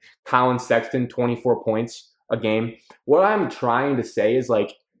into the Colin Sexton, 24 points a game. What I'm trying to say is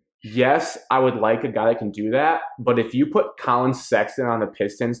like, yes, I would like a guy that can do that, but if you put Colin Sexton on the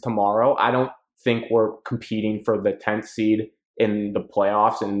Pistons tomorrow, I don't think we're competing for the 10th seed in the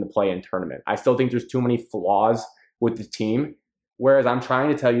playoffs and in the play-in tournament. I still think there's too many flaws with the team, whereas I'm trying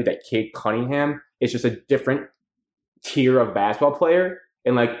to tell you that Cade Cunningham is just a different tier of basketball player,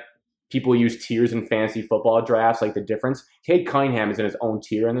 and like people use tiers in fantasy football drafts, like the difference. Cade Cunningham is in his own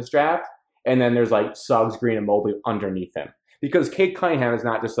tier in this draft, and then there's like Suggs, Green, and Mobley underneath him. Because Cade Cunningham is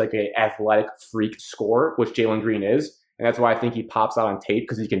not just like an athletic freak scorer, which Jalen Green is, and that's why I think he pops out on tape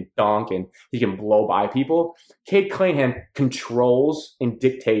because he can dunk and he can blow by people. Cade Cunningham controls and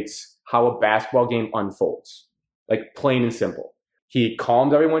dictates how a basketball game unfolds, like plain and simple. He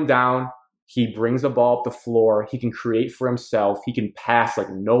calms everyone down. He brings the ball up the floor. He can create for himself. He can pass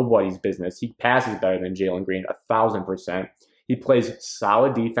like nobody's business. He passes better than Jalen Green, 1,000%. He plays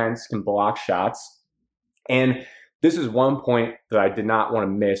solid defense, can block shots. And this is one point that I did not want to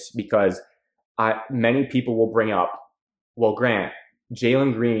miss because many people will bring up, well, Grant,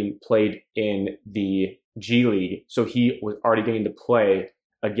 Jalen Green played in the G League, so he was already getting to play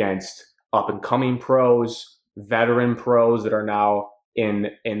against up-and-coming pros, veteran pros that are now in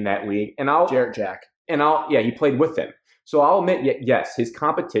that league. And Jarrett Jack. He played with him. So I'll admit, yes, his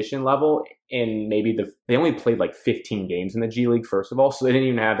competition level in they only played like 15 games in the G League, first of all, so they didn't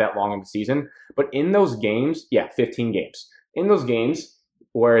even have that long of a season. But in those games, 15 games. In those games,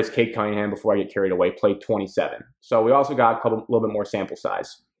 whereas Cade Cunningham, before I get carried away, played 27. So we also got a little bit more sample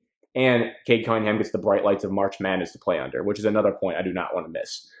size. And Cade Cunningham gets the bright lights of March Madness to play under, which is another point I do not want to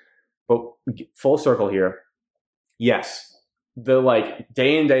miss. But full circle here, yes, the like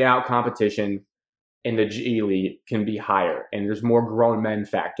day in, day out competition in the G League can be higher, and there's more grown men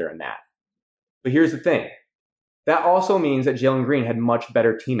factor in that. But here's the thing. That also means that Jalen Green had much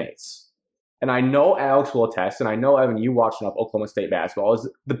better teammates. And I know Alex will attest, and I know, Evan, you watch enough Oklahoma State basketball, is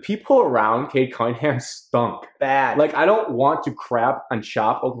the people around Cade Cunningham stunk. Bad. Like, I don't want to crap and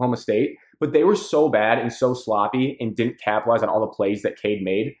chop Oklahoma State, but they were so bad and so sloppy and didn't capitalize on all the plays that Cade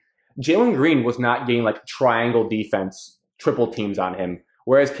made. Jalen Green was not getting like triangle defense, triple teams on him,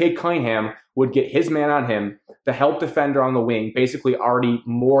 whereas Cade Cunningham would get his man on him, the help defender on the wing, basically already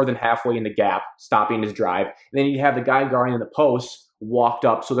more than halfway in the gap, stopping his drive. And then you have the guy guarding the post walked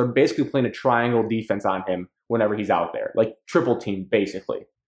up, so they're basically playing a triangle defense on him whenever he's out there, like triple team, basically.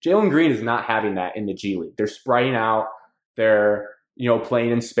 Jalen Green is not having that in the G League. They're spreading out. They're,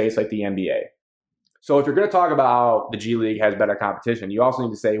 playing in space like the NBA. So if you're going to talk about the G League has better competition, you also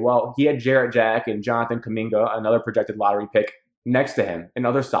need to say, well, he had Jarrett Jack and Jonathan Kuminga, another projected lottery pick, next to him, and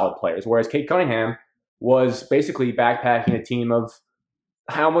other solid players, whereas Cade Cunningham was basically backpacking a team of,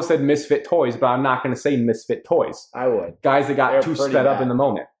 I almost said misfit toys, but I'm not going to say misfit toys. I would. Guys that got They're too pretty sped up bad. in the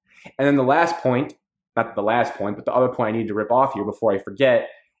moment. And then the last point, not the last point, but the other point I need to rip off here before I forget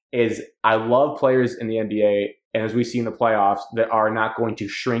is I love players in the NBA, and as we see in the playoffs, that are not going to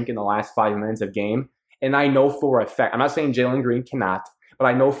shrink in the last 5 minutes of game. And I know for a fact, I'm not saying Jalen Green cannot, but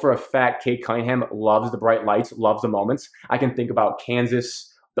I know for a fact Cade Cunningham loves the bright lights, loves the moments. I can think about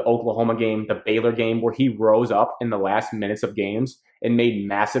Kansas, the Oklahoma game, the Baylor game, where he rose up in the last minutes of games and made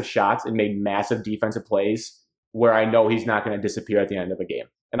massive shots and made massive defensive plays where I know he's not going to disappear at the end of a game.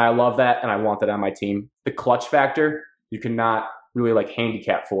 And I love that, and I want that on my team. The clutch factor, you cannot really like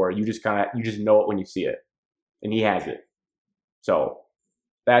handicap for. You just know it when you see it. And he has it. So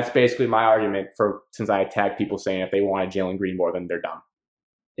that's basically my argument since I attacked people saying if they wanted Jalen Green more, then they're dumb.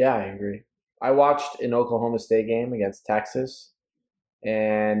 Yeah, I agree. I watched an Oklahoma State game against Texas,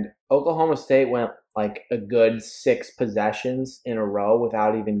 and Oklahoma State went like a good 6 possessions in a row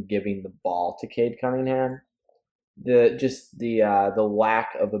without even giving the ball to Cade Cunningham. The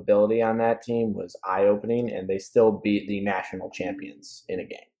lack of ability on that team was eye-opening, and they still beat the national champions in a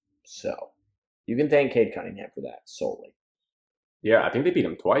game. So you can thank Cade Cunningham for that solely. Yeah, I think they beat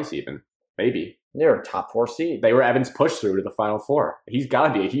him twice even. Maybe. They're a top 4 seed. They were Evan's push through to the Final Four. He's got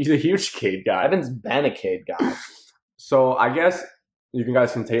to be. He's a huge Cade guy. Evan's been a Cade guy. So I guess you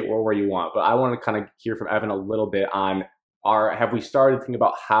guys can take it where you want, but I want to kind of hear from Evan a little bit on have we started thinking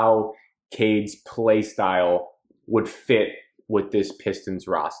about how Cade's play style would fit with this Pistons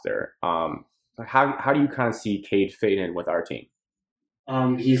roster? How do you kind of see Cade fitting in with our team?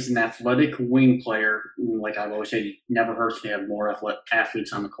 He's an athletic wing player. Like I've always said, it never hurts to have more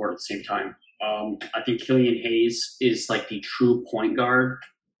athletes on the court at the same time. I think Killian Hayes is like the true point guard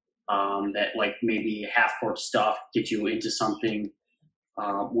that like maybe half-court stuff gets you into something,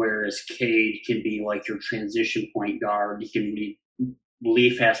 whereas Cade can be like your transition point guard. He can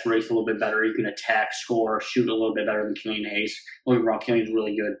lead fast breaks a little bit better. He can attack, score, shoot a little bit better than Killian Hayes. Overall, Killian's a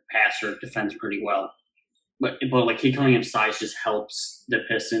really good passer, defends pretty well. But like Cade Cunningham's size just helps the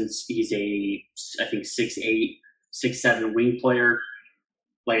Pistons. He's I think 6'8", 6'7" wing player.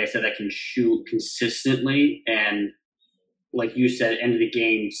 Like I said, that can shoot consistently, and like you said, end of the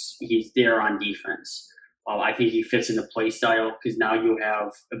games, he's there on defense. I think he fits in the play style because now you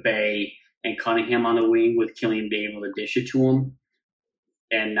have Bay and Cunningham on the wing with Killian being able to dish it to him.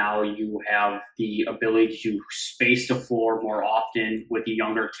 And now you have the ability to space the floor more often with the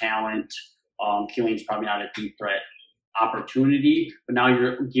younger talent. Killian's probably not a deep threat opportunity, but now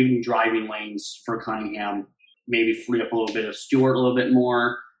you're giving driving lanes for Cunningham, maybe free up a little bit of Stewart a little bit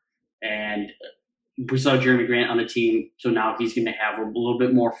more. And we saw Jeremy Grant on the team, so now he's going to have a little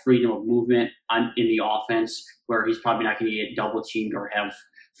bit more freedom of movement in the offense, where he's probably not going to get double teamed or have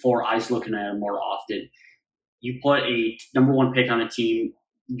 4 eyes looking at him more often. You put a number 1 pick on a team,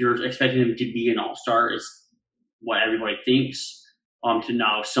 you're expecting him to be an all-star is what everybody thinks. To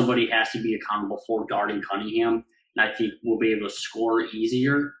now somebody has to be accountable for guarding Cunningham, and I think we'll be able to score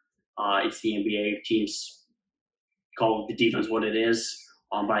easier. It's the NBA. Teams call the defense what it is.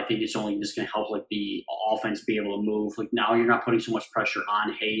 But I think it's only just going to help like the offense be able to move. Like now you're not putting so much pressure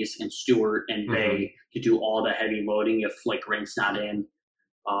on Hayes and Stewart and Bay to do all the heavy loading if like Grant's not in.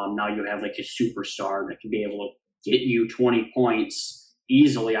 Now you have like a superstar that can be able to get you 20 points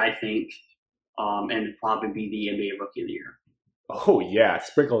easily, I think, and probably be the NBA Rookie of the Year. Oh yeah,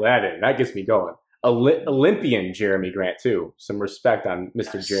 sprinkle that in. That gets me going. Olympian Jeremy Grant too. Some respect on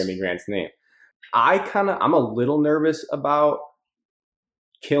Mr. Yes. Jeremy Grant's name. I'm a little nervous about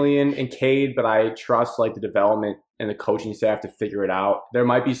Killian and Cade, but I trust like the development and the coaching staff to figure it out. There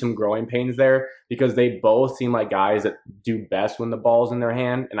might be some growing pains there because they both seem like guys that do best when the ball's in their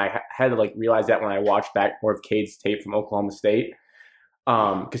hand, and I had to like realize that when I watched back more of Cade's tape from Oklahoma State,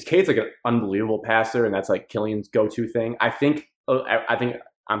 because Cade's like an unbelievable passer, and that's like Killian's go-to thing. I think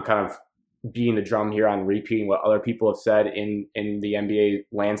I'm kind of beating the drum here on repeating what other people have said in the NBA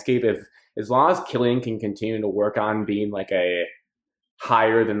landscape. If as long as Killian can continue to work on being like a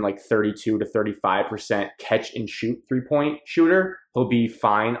higher than like 32 to 35% catch and shoot 3-point shooter, he'll be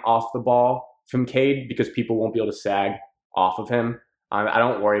fine off the ball from Cade because people won't be able to sag off of him. I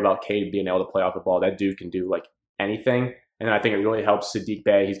don't worry about Cade being able to play off the ball. That dude can do like anything. And I think it really helps Saddiq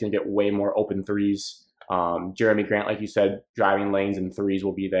Bey. He's going to get way more open threes. Jeremy Grant, like you said, driving lanes and threes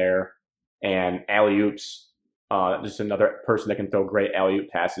will be there. And alley-oops, just another person that can throw great alley-oop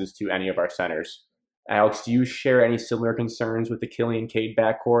passes to any of our centers. Alex, do you share any similar concerns with the Killian Cade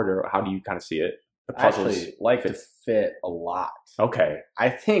backcourt, or how do you kind of see it? The puzzles actually like to fit a lot. Okay. I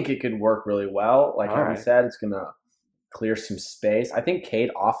think it could work really well. Like Evan said, it's going to clear some space. I think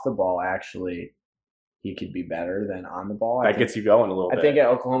Cade off the ball, actually, he could be better than on the ball. That gets you going a little bit. I think at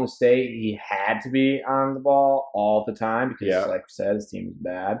Oklahoma State, he had to be on the ball all the time because, like I said, his team was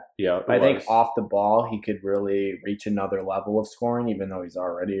bad. Yeah, I think off the ball, he could really reach another level of scoring, even though he's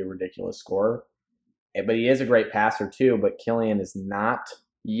already a ridiculous scorer. But he is a great passer too, but Killian is not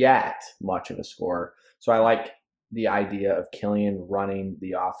yet much of a scorer. So I like the idea of Killian running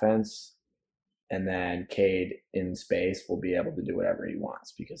the offense, and then Cade in space will be able to do whatever he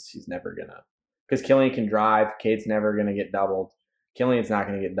wants because he's never going to – because Killian can drive. Cade's never going to get doubled. Killian's not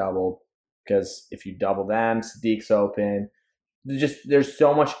going to get doubled because if you double them, Saddiq's open. There's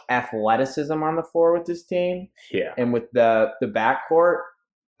so much athleticism on the floor with this team. Yeah. And with the backcourt –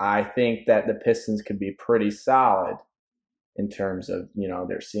 I think that the Pistons could be pretty solid in terms of,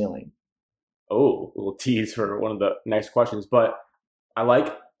 their ceiling. Oh, a little tease for one of the next questions. But I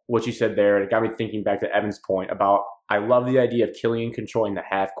like what you said there. And it got me thinking back to Evan's point about I love the idea of Killian controlling the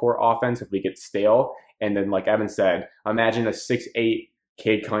half-court offense if we get stale. And then, like Evan said, imagine a 6'8"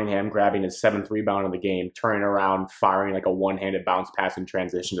 Cade Cunningham grabbing his 7th rebound of the game, turning around, firing like a one-handed bounce pass in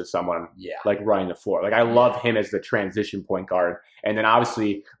transition to someone like running the floor. Like I love him as the transition point guard. And then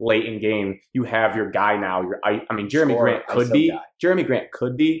obviously late in game, you have your guy now. Jeremy Grant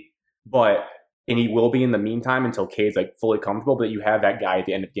could be, but and he will be in the meantime until Cade's like fully comfortable. But you have that guy at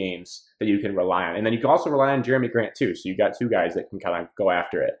the end of games that you can rely on, and then you can also rely on Jeremy Grant too. So you got 2 guys that can kind of go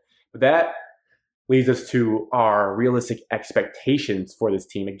after it. But that leads us to our realistic expectations for this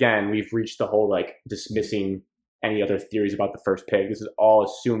team. Again, we've reached the whole like dismissing any other theories about the first pick. This is all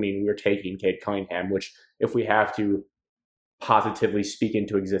assuming we're taking Cade Cunningham, which if we have to positively speak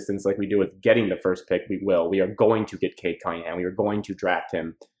into existence like we do with getting the first pick, we will. We are going to get Cade Cunningham. We are going to draft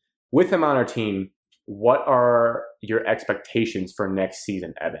him. With him on our team, what are your expectations for next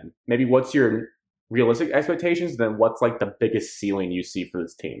season, Evan? Maybe what's your realistic expectations, then what's like the biggest ceiling you see for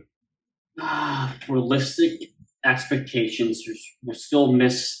this team? Realistic expectations, I still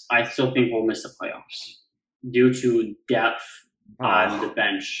think we'll miss the playoffs due to depth on the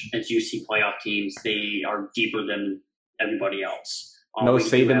bench. As you see playoff teams, they are deeper than everybody else. No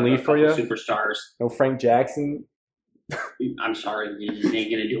Saban Lee for you? Superstars. No Frank Jackson? I'm sorry, he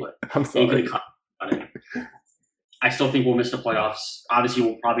ain't going to do it. I'm sorry. Ain't gonna cut it. I still think we'll miss the playoffs. Obviously,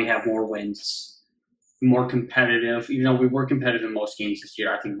 we'll probably have more wins. More competitive. We were competitive in most games this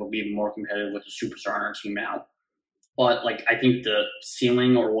year. I think we'll be even more competitive with the superstar on our team now. But like, I think the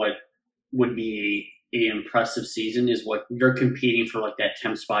ceiling or what would be an impressive season is what you're competing for, like that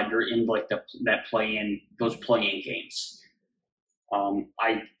 10th spot. You're in like those play-in games.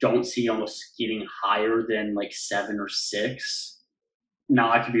 I don't see almost getting higher than like 7 or 6.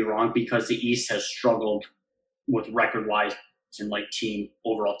 Now I could be wrong because the East has struggled with record-wise and like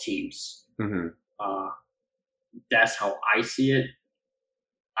overall teams. Mm-hmm. That's how I see it.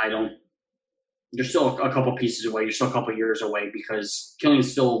 You're still a couple pieces away. You're still a couple years away because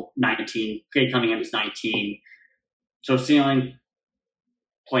Killing's still 19. Cade Cunningham is 19. So ceiling,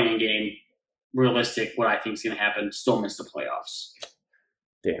 playing game, realistic, what I think is going to happen, still miss the playoffs.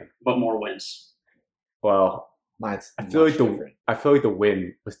 Damn. But more wins. Well, I feel like the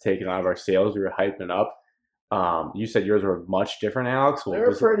win was taken out of our sails. We were hyping up. You said yours were much different, Alex. They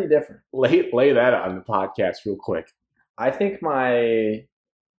were pretty different. Lay that on the podcast real quick. I think my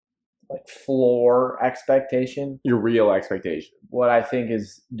floor expectation, your real expectation, what I think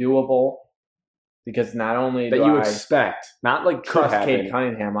is doable, because not only that you expect, not like trust Cade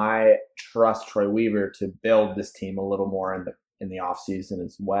Cunningham, I trust Troy Weaver to build this team a little more in the offseason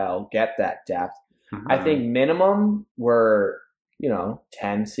as well, get that depth. Mm-hmm. I think minimum we're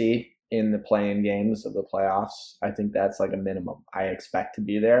 10 seed in the play-in games of the playoffs. I think that's like a minimum. I expect to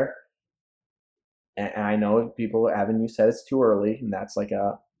be there. And I know people, Evan, you said it's too early, and that's like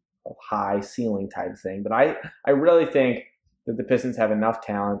a high ceiling type thing. But I really think that the Pistons have enough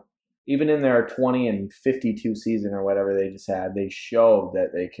talent. Even in their 20-52 season or whatever they just had, they showed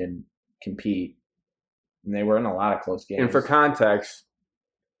that they can compete. And they were in a lot of close games. And for context,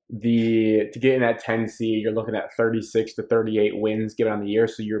 to get in that 10 seed, you're looking at 36 to 38 wins given on the year.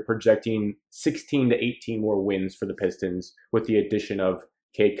 So you're projecting 16 to 18 more wins for the Pistons with the addition of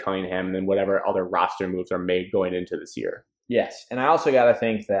Cade Cunningham and then whatever other roster moves are made going into this year. Yes. And I also got to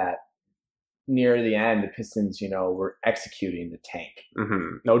think that near the end, the Pistons, were executing the tank.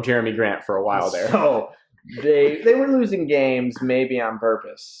 Mm-hmm. No Jeremy Grant for a while there. So they were losing games maybe on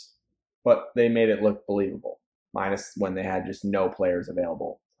purpose, but they made it look believable, minus when they had just no players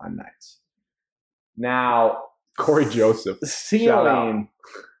available on nights. Now, Corey Joseph. Ceiling.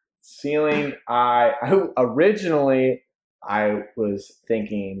 I originally was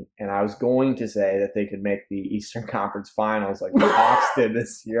thinking, and I was going to say that they could make the Eastern Conference Finals like the Hawks did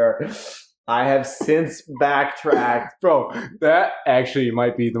this year. I have since backtracked. Bro, that actually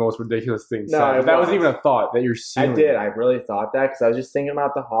might be the most ridiculous thing. No, that wasn't even a thought that you're seeing. I did. I really thought that because I was just thinking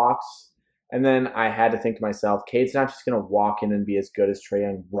about the Hawks. And then I had to think to myself, Cade's not just going to walk in and be as good as Trae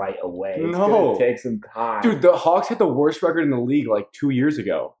Young right away. It's going to take some time. Dude, the Hawks had the worst record in the league like 2 years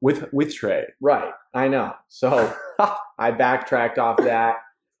ago with Trae. Right. I know. So I backtracked off that.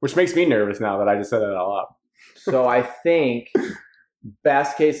 Which makes me nervous now that I just said that out loud. So I think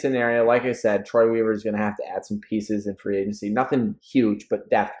best case scenario, like I said, Troy Weaver is going to have to add some pieces in free agency. Nothing huge, but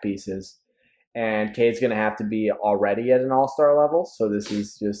depth pieces. And Cade's going to have to be already at an all-star level. So this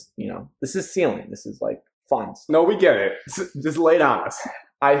is just, this is ceiling. This is like fun. No, we get it. Just lay it on us.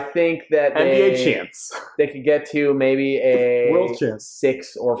 I think that NBA champs. They could get to maybe a world champs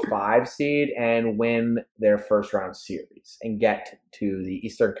 6 or 5 seed and win their first round series and get to the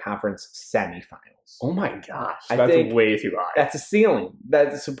Eastern Conference semifinals. Oh my gosh. That's way too high. That's a ceiling.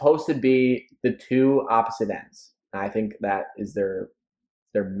 That's supposed to be the two opposite ends. And I think that is their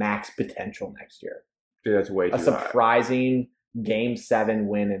their max potential next year. Dude, that's way too A high. surprising Game 7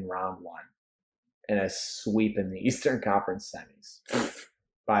 win in round 1 and a sweep in the Eastern Conference semis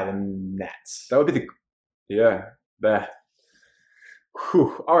by the Nets. That would be that.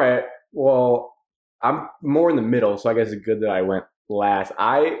 Whew. All right. Well, I'm more in the middle, so I guess it's good that I went last.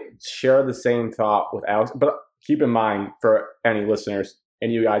 I share the same thought with Alex, but keep in mind for any listeners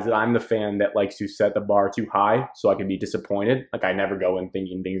and you guys that I'm the fan that likes to set the bar too high so I can be disappointed. Like I never go in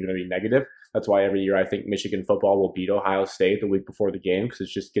thinking things are going to be negative. That's why every year I think Michigan football will beat Ohio State the week before the game because it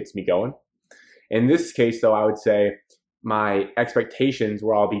just gets me going. In this case, though, I would say my expectations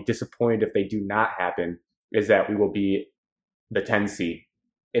where I'll be disappointed if they do not happen is that we will be the 10 seed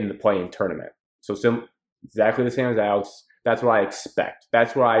in the play-in tournament. So exactly the same as Alex. That's what I expect.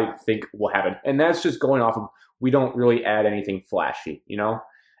 That's what I think will happen. And that's just going off of we don't really add anything flashy, you know?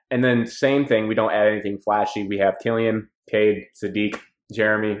 And then same thing, we don't add anything flashy. We have Killian, Cade, Sadiq,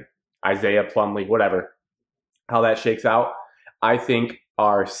 Jeremy, Isaiah, Plumlee, whatever. How that shakes out, I think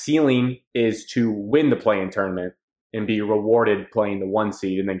our ceiling is to win the play-in tournament and be rewarded playing the 1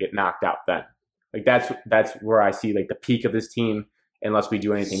 seed and then get knocked out then. Like that's where I see like the peak of this team unless we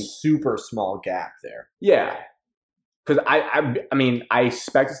do anything. Super small gap there. Yeah. Because I mean, I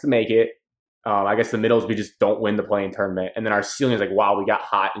expect us to make it. I guess the middle is we just don't win the play-in tournament. And then our ceiling is like, wow, we got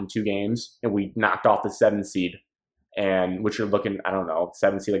hot in 2 games and we knocked off the 7 seed. And which you're looking, I don't know,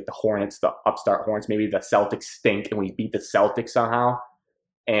 7 seed, like the Hornets, the upstart Hornets, maybe the Celtics stink and we beat the Celtics somehow.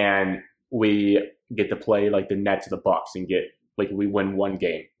 And we get to play like the Nets or the Bucks and get like we win 1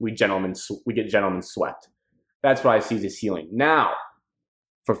 game. We get gentlemen swept. That's what I see as a ceiling. Now,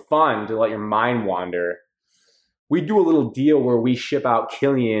 for fun, to let your mind wander, we do a little deal where we ship out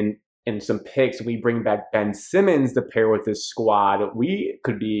Killian and some picks and we bring back Ben Simmons to pair with this squad. We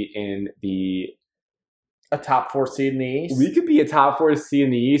could be in a top 4 seed in the East. We could be a top 4 seed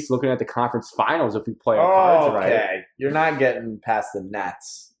in the East looking at the conference finals if we play our cards right. Okay. You're not getting past the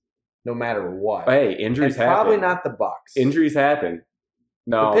Nets no matter what. Hey, injuries happen. Probably not the Bucks. Injuries happen.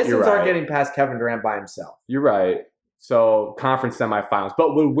 No, the Pistons you're right. aren't getting past Kevin Durant by himself. You're right. So conference semifinals,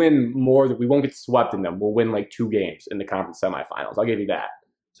 but we'll win more. We won't get swept in them. We'll win like 2 games in the conference semifinals. I'll give you that.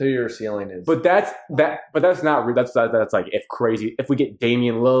 So your ceiling is, but that's not that's like if we get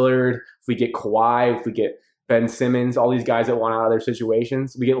Damian Lillard, if we get Kawhi, if we get Ben Simmons, all these guys that want out of their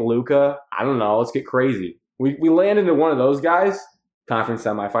situations, we get Luka. I don't know. Let's get crazy. We land into one of those guys. Conference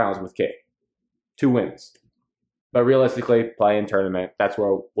semifinals with K, 2 wins. But realistically, play-in tournament, that's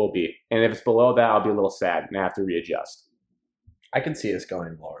where we'll be. And if it's below that, I'll be a little sad and have to readjust. I can see us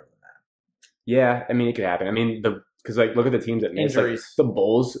going lower than that. Yeah, I mean, it could happen. I mean, because like look at the teams that missed. Injuries. Like, the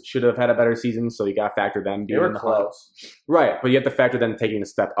Bulls should have had a better season, so you got to factor them being in the close. Hunt. Right, but you have to factor them taking a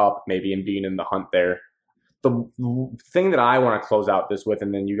step up maybe and being in the hunt there. The thing that I want to close out this with,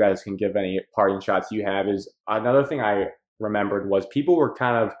 and then you guys can give any parting shots you have, is another thing I remembered was people were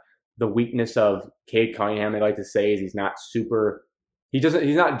kind of the weakness of Cade Cunningham, they like to say, is he's not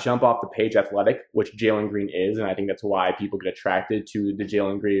jump off the page athletic, which Jalen Green is, and I think that's why people get attracted to the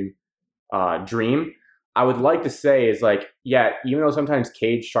Jalen Green dream. I would like to say is like, yeah, even though sometimes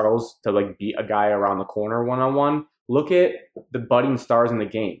Cade struggles to like beat a guy around the corner one-on-one, look at the budding stars in the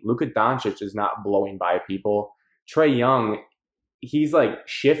game. Luka Doncic is not blowing by people. Trae Young, he's like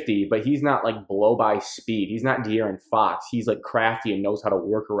shifty, but he's not like blow by speed. He's not De'Aaron Fox. He's like crafty and knows how to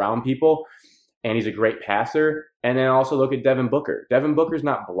work around people. And he's a great passer. And then also look at Devin Booker. Devin Booker's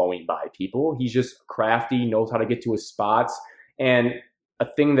not blowing by people. He's just crafty, knows how to get to his spots. And a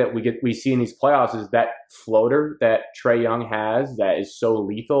thing that we see in these playoffs is that floater that Trae Young has that is so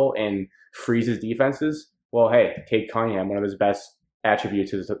lethal and freezes defenses. Well, hey, Cade Cunningham, one of his best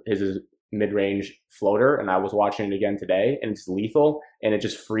attributes is his mid-range floater, and I was watching it again today, and it's lethal, and it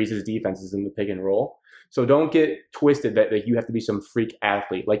just freezes defenses in the pick and roll. So don't get twisted that you have to be some freak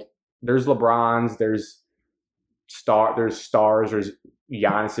athlete. Like, there's LeBrons, there's stars, there's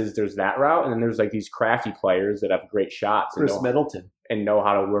Giannis's, there's that route, and then there's like these crafty players that have great shots. Chris Middleton. And know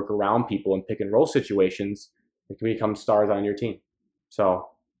how to work around people in pick and roll situations that can become stars on your team. So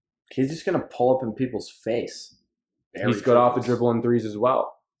he's just going to pull up in people's face. He's good off the dribble and threes as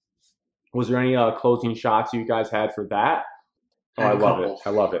well. Was there any closing shots you guys had for that? Oh, I love it. I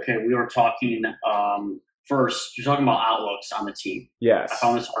love it. Okay, we were talking first. You're talking about outlooks on the team. Yes. I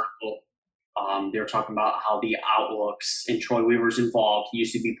found this article. They were talking about how the outlooks and Troy Weaver's involved. He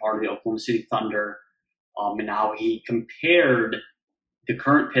used to be part of the Oklahoma City Thunder, and how he compared the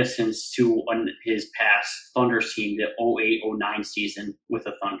current Pistons to his past Thunder's team, the 08-09 season with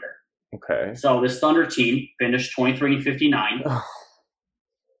the Thunder. Okay. So this Thunder team finished 23-59.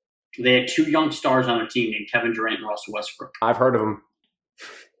 They had 2 young stars on their team named Kevin Durant and Russell Westbrook. I've heard of them.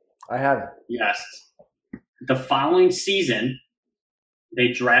 I haven't. Yes. The following season, they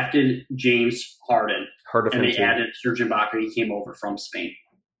drafted James Harden, Heard of and him they too. added Serge Ibaka. He came over from Spain.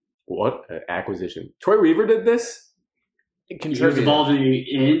 What an acquisition. Troy Weaver did this? He was Contributed. involved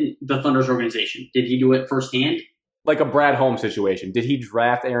in the Thunder's organization. Did he do it firsthand? Like a Brad Holmes situation. Did he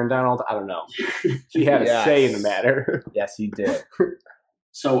draft Aaron Donald? I don't know. He had a Yes. say in the matter. Yes, he did.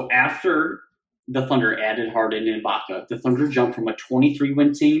 So after the Thunder added Harden and Ibaka, the Thunder jumped from a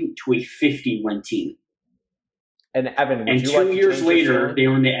 23-win team to a 50-win team. And Evan, would And you 2 like to years change your later, ceiling? they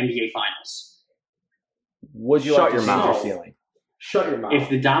were in the NBA Finals. Would you Shut like to your change your mouth. ceiling? Shut your mouth. If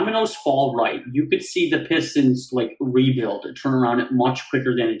the dominoes fall right, you could see the Pistons like rebuild and turn around it much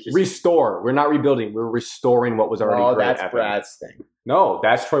quicker than anticipated. Restore. We're not rebuilding. We're restoring what was already Oh, great. that's Evan. Brad's thing. No,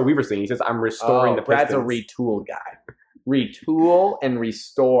 that's Troy Weaver's thing. He says, I'm restoring the Brad's Pistons. a retool guy. Retool and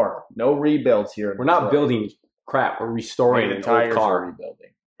restore. No rebuilds here. in We're not Detroit. building crap. We're restoring The an old Tigers are car. rebuilding.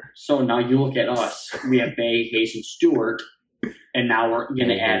 So now you look at us. We have Bay, Hayes, and Stewart, and now we're going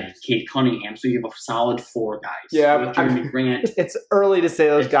to add Kate Cunningham. So you have a solid 4 guys. Yeah, With Jeremy Grant. It's early to say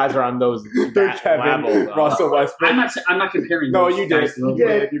those guys are on those They're that Kevin, level. though. Russell Westbrook. I'm not comparing. No, those you did. guys. You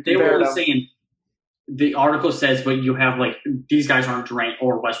did. You They were compared only them. saying the article says, but you have like these guys aren't Durant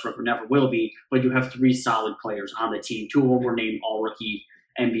or Westbrook or never will be, but you have 3 solid players on the team. 2 of them were named all rookie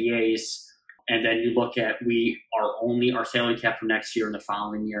NBAs, and then you look at our salary cap for next year and the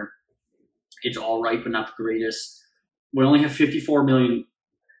following year. It's all right, but not the greatest. We only have $54 million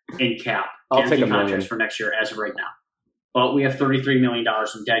in cap. I'll take guaranteed $1 million. contracts for next year as of right now. But we have $33 million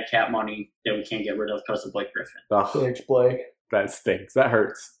in dead cap money that we can't get rid of because of Blake Griffin. Ugh, Thanks, Blake. that stinks. That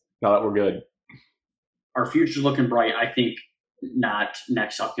hurts. Now that we're good. Our future's looking bright. I think not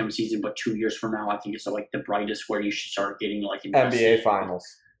next upcoming season, but 2 years from now, I think it's like the brightest where you should start getting like invested. NBA Finals.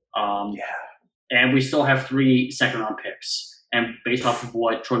 And we still have 3 second-round picks. And based off of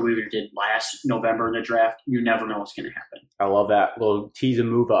what Troy Weaver did last November in the draft, you never know what's going to happen. I love that little tease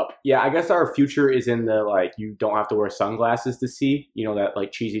and move up. Yeah, I guess our future is in the, like, you don't have to wear sunglasses to see. You know, that,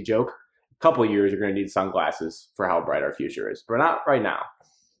 like, cheesy joke. A couple of years, you're going to need sunglasses for how bright our future is. But not right now.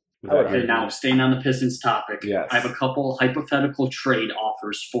 Okay, now staying on the Pistons topic, Yes. I have a couple hypothetical trade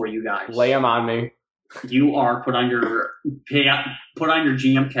offers for you guys. Lay them on me. You are put on your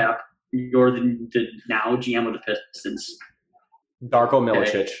GM cap. You're the now GM of the Pistons. Darko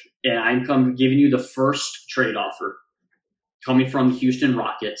Milicic. And I'm giving you the first trade offer coming from the Houston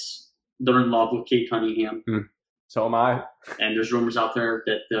Rockets. They're in love with Kate Cunningham, So am I. and there's rumors out there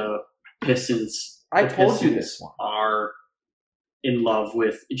that the Pistons. I the told you Pistons this one. are in love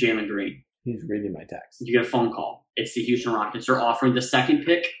with Jalen Green. He's reading my text. You get a phone call. It's the Houston Rockets. They're offering the second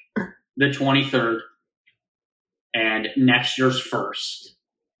pick, the 23rd, and next year's first.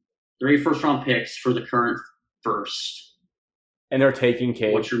 3 first-round picks for the current first. And they're taking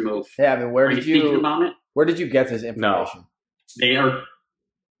Cade. What's your move? Yeah, I mean, where Are did you thinking you about it? where did you get this information? They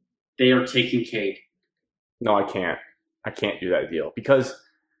are taking Cade. No, I can't. I can't do that deal because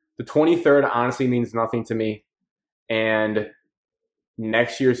the 23rd honestly means nothing to me. And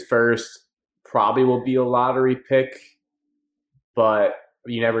next year's first probably will be a lottery pick, but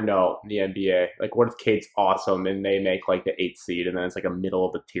you never know in the NBA. Like, what if Cade's awesome and they make like the 8th seed and then it's like a middle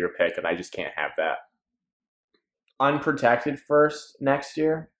of the tier pick and I just can't have that. Unprotected first next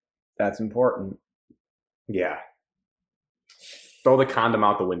year. That's important. Yeah. Throw the condom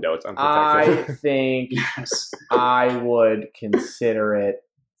out the window. It's I unprotected. think Yes. I would consider it,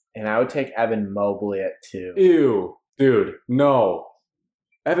 and I would take Evan Mobley at 2. Ew. Dude, no.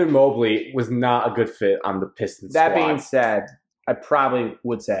 Evan Mobley was not a good fit on the Pistons That squad. being said, I probably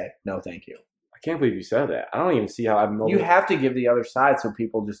would say no, thank you. I can't believe you said that. I don't even see how Evan Mobley... You have to give the other side so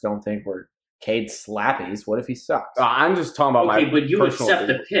people just don't think we're Cade slappies. What if he sucks? I'm just talking about Okay, my but you personal accept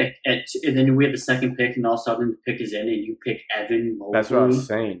the opinion. pick, and then we have the second pick, and all of a sudden the pick is in, and you pick Evan Mobley. That's what I was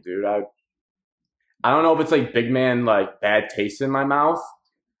saying, dude. I don't know if it's like big man, like bad taste in my mouth,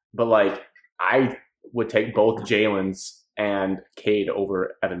 but like I would take both Jalen's and Cade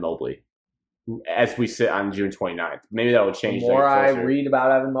over Evan Mobley as we sit on June 29th. Maybe that would The change. more I closer. read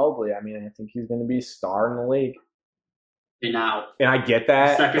about Evan Mobley, I mean, I think he's going to be a star in the league. And now, And I get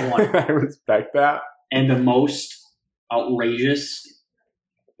that. Second one. I respect that. and the most outrageous,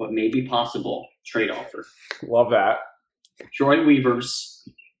 but maybe possible trade offer. Love that. Troy Weaver's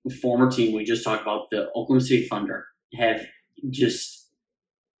former team, we just talked about, the Oklahoma City Thunder, have just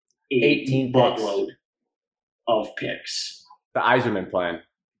 18 buttload of picks. The Iserman plan.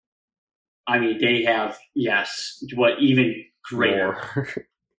 I mean, they have, yes, what even greater. More.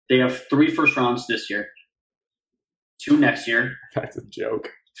 They have 3 first rounds this year, 2 next year, That's a joke.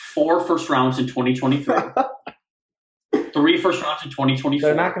 4 first rounds in 2023, 3 first rounds in 2024.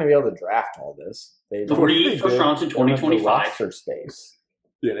 They're not going to be able to draft all this. They don't 3 first rounds in have the 2025. roster space.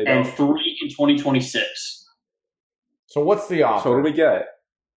 Yeah, they And don't. 3 in 2026. So what's the offer? So what do we get?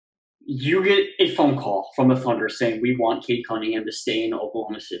 You get a phone call from the Thunder saying we want Cade Cunningham to stay in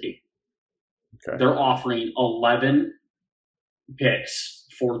Oklahoma City. Okay. They're offering 11 picks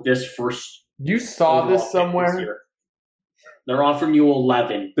for this first. You saw overall this pick somewhere? year. They're offering you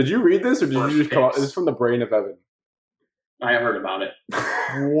 11. Did you read this or did First you just come up? picks. This is from the brain of Evan. I heard about it.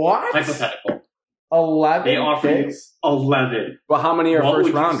 What? Hypothetical. 11 They offer you picks? 11. Well, how many are What first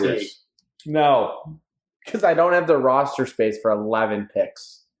would you rounders? say? No. Because I don't have the roster space for 11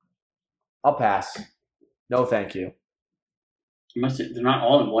 picks. I'll pass. No, thank you. They're not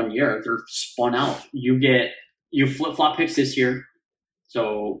all in 1 year. They're spun out. You flip flop picks this year.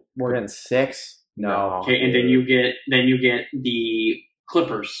 So We're getting 6? No. okay, and then you get the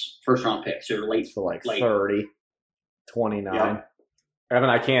Clippers first round picks or late For like late. 30, 29. Yeah. Evan,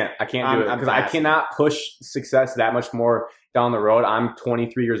 I can't do I'm- it I'm because I passing. cannot push success that much more down the road. I'm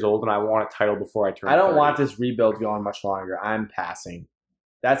 23 years old and I want a title before I turn. I don't 30. want this rebuild going much longer. I'm passing.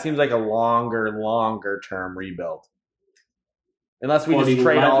 That seems like a longer term rebuild. Unless we Well, just the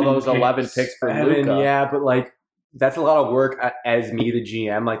trade all 11 those 11 picks. picks for Evan, Luka. yeah, but like that's a lot of work as me, the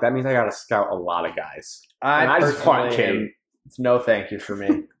GM. Like that means I got to scout a lot of guys. And I just want personally- Kim. It's no thank you for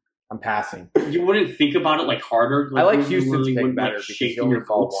me. I'm passing. You wouldn't think about it like harder. I like you Houston's really pick wouldn't, better like, because shaking you only your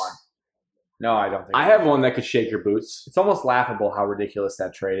fall boots. one. No, I don't think I so. have one that could shake your boots. It's almost laughable how ridiculous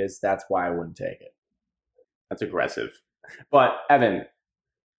that trade is. That's why I wouldn't take it. That's aggressive. But Evan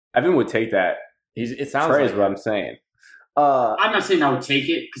would take that. It sounds Trey like is what I'm saying. I'm not saying I would take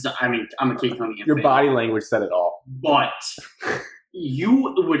it because I'm a Cade Cunningham Your fan. body language said it all. But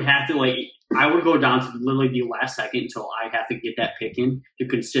you would have to I would go down to literally the last second until I have to get that pick in to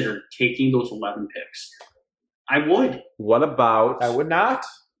consider taking those 11 picks. I would. What about? I would not.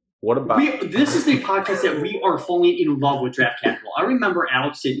 What about? This is the podcast that we are falling in love with draft capital. I remember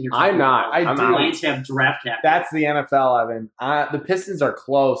Alex sitting here. I'm not. I I'm The do. not. Lions have draft capital. That's the NFL, Evan. The Pistons are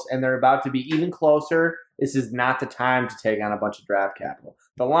close, and they're about to be even closer. This is not the time to take on a bunch of draft capital.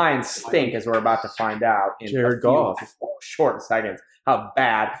 The Lions stink, as we're about to find out in Jared a few Goff. short seconds, how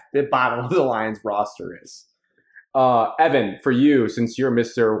bad the bottom of the Lions roster is. Evan, for you, since you're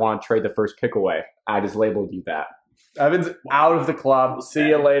Mr. Want to trade the first pick away, I just labeled you that. Evan's out of the club. See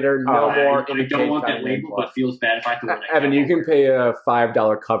you later. No more. I don't want that label, but feels bad if I throw that. Evan, you capital. can pay a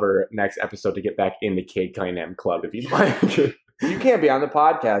 $5 cover next episode to get back in the Cade Cunningham club if you'd like. You can't be on the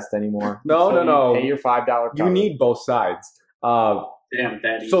podcast anymore. No. Pay your $5 You need both sides. Damn,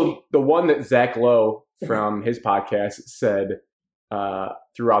 that easy. So the one that Zach Lowe from his podcast said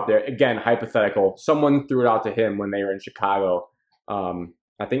throughout there, again, hypothetical, someone threw it out to him when they were in Chicago.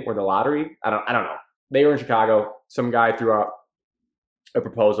 I think were the lottery. I don't know. They were in Chicago. Some guy threw out a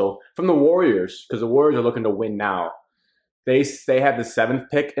proposal from the Warriors because the Warriors are looking to win now. They have the 7th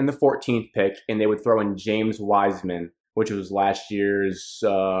pick and the 14th pick, and they would throw in James Wiseman, which was last year's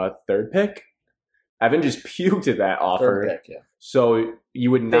 3rd pick. Evan just puked at that offer. Third pick, yeah. So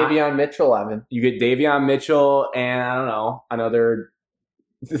you would not. Davion Mitchell, Evan. You get Davion Mitchell and I don't know another.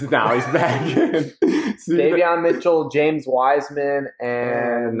 Now he's back. Davion Mitchell, James Wiseman, and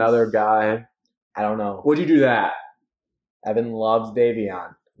and another guy. I don't know. Would you do that? Evan loves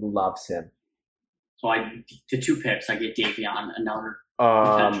Davion. Loves him. So the 2 picks, I get Davion, another Um,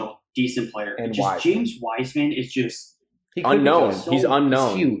 potential decent player. and Just Wiseman. James Wiseman is just He could be unknown. just He's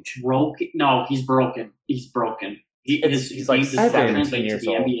unknown. huge. broken. No, he's broken. He's broken. He's like game does not 17 translate to years the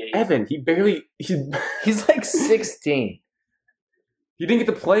old. NBA. Evan, he He's like 16. he didn't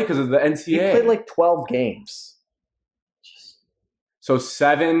get to play because of the He NCAA. played like 12 games. So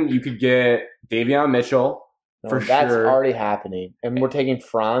 7, you could get Davion Mitchell. No, For that's sure. already happening. And we're taking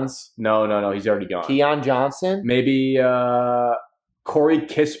Franz, No, he's already gone. Keon Johnson. Maybe Corey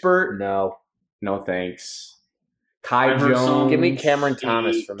Kispert. No. No thanks. Kai I heard some- Jones. Give me Cameron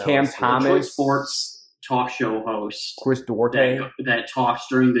Thomas from Cam LSU. Thomas. Detroit sports talk show host Chris Duarte. that talks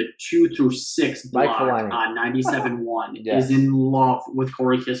during the 2 through 6 Mike block Filani. on 97.1 Yes. is in love with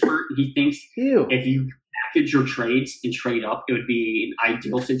Corey Kispert. He thinks Ew. if you package your trades and trade up, it would be an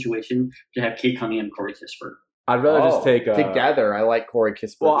ideal situation to have Cade Cunningham and Corey Kispert. I'd rather just take together. I like Corey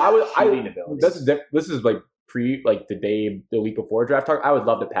Kispert. Well, shooting abilities. this is like the week before draft talk. I would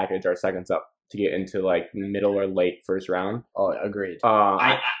love to package our seconds up to get into like middle or late first round. Oh, agreed. It's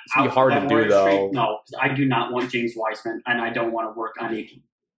gonna be hard to do Warriors though. trade- No, 'cause I do not want James Wiseman, and I don't want to work on AP.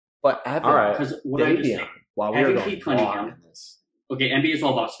 But Evan, All right. Because what I just Davion, say, while we were having going Cade Cunningham. long in this. okay, NBA is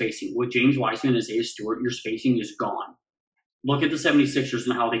all about spacing. With James Wiseman and Isaiah Stewart, your spacing is gone. Look at the 76ers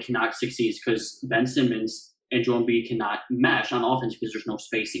and how they cannot succeed because Ben Simmons and Joel Embiid cannot mesh on offense because there's no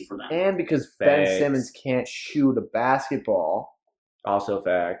spacing for them. And because Ben Facts. Simmons can't shoot a basketball. Also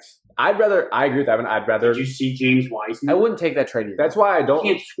facts. I agree with Evan. Did you see James Wiseman? I wouldn't take that trade either. That's why I don't.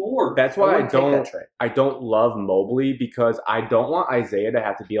 He can't score. That's why I wouldn't take that don't. trade. I don't love Mobley because I don't want Isaiah to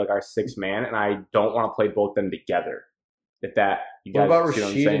have to be like our sixth man, and I don't want to play both them together. If that you What guys about see what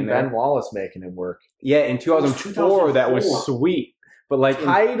I'm Rasheed saying and there? Ben Wallace making it work? Yeah, in 2004, that was 2004. sweet. But like in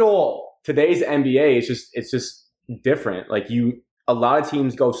Title. today's NBA, it's just different. Like a lot of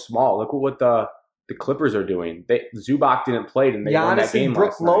teams go small. Look at what the Clippers are doing. Zubac didn't play, and they won that Giannis game and Brook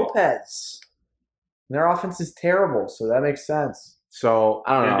last night. Lopez. Their offense is terrible, so that makes sense. So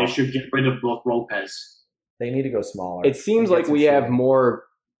I don't know. They should get rid of Brook Lopez. They need to go smaller. It seems Get like some we have shooting. more,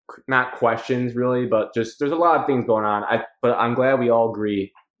 not questions really, but just there's a lot of things going on. But I'm glad we all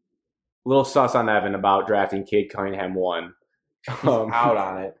agree. A little sus on Evan about drafting Cade Cunningham 1. out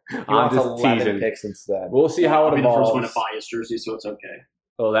on it. He I'm wants just 11 teasing. picks instead. We'll see how I'll it be the first one to evolves. buy his jersey, so it's okay.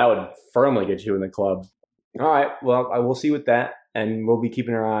 Well, that would firmly get you in the club. All right. Well, I will see with that, and we'll be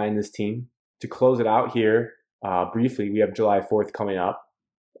keeping our eye on this team. To close it out here, briefly, we have July 4th coming up.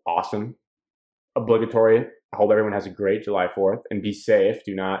 Awesome. Obligatory. I hope everyone has a great July 4th, and be safe.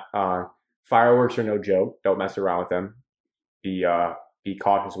 Do not fireworks are no joke. Don't mess around with them. Be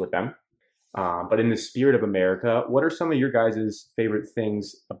cautious with them. But in the spirit of America, what are some of your guys' favorite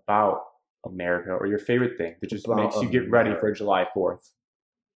things about America, or your favorite thing that just About makes you get ready for America. July 4th?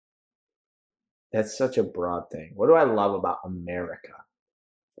 That's such a broad thing. What do I love about America?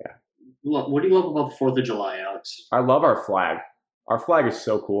 What do you love about the 4th of July, Alex? I love our flag. Our flag is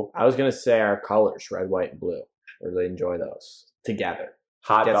so cool. I was going to say our colors, red, white, and blue. I really enjoy those together.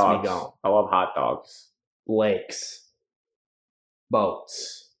 Hot Gets me dogs. going. I love hot dogs. Lakes.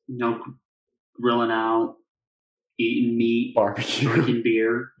 Boats. You know, grilling out, eating meat, Barbecue. drinking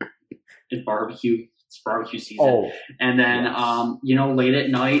beer, and barbecue. It's barbecue season. Oh, And then, yes. Late at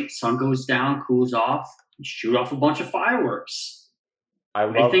night, sun goes down, cools off, you shoot off a bunch of fireworks. I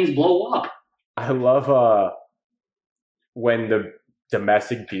Make love. things blow up. I love when the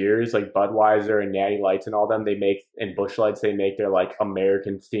domestic beers like Budweiser and Natty Lights and all them, they make, and Busch Lights, they make their like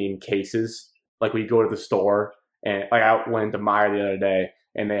American themed cases. Like we go to the store, and like I went to Meijer the other day,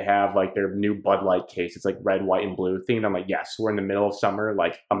 and they have like their new Bud Light case. It's like red, white, and blue themed. I'm like, yes, we're in the middle of summer,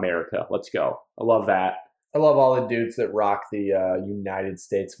 like America. Let's go. I love that. I love all the dudes that rock the United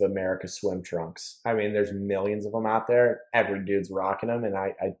States of America swim trunks. I mean, there's millions of them out there. Every dude's rocking them, and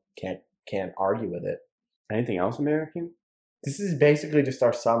I can't argue with it. Anything else American? This is basically just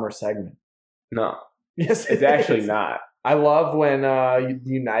our summer segment. No, Yes, it's actually not. I love when the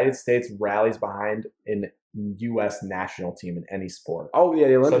United States rallies behind an U.S. national team in any sport. Oh yeah,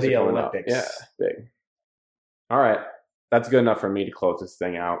 the Olympics. the are coming up. Olympics. Yeah, big. All right, that's good enough for me to close this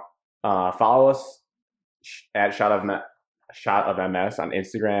thing out. Follow us at Shot of MS on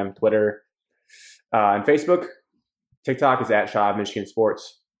Instagram, Twitter, and Facebook. TikTok is at Shot of Michigan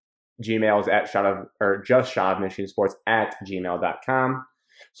Sports. Gmail is at just Shot of Michigan Sports at gmail.com.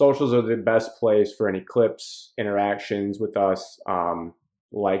 Socials are the best place for any clips, interactions with us,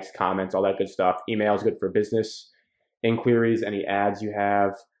 likes, comments, all that good stuff. Email is good for business inquiries, any ads you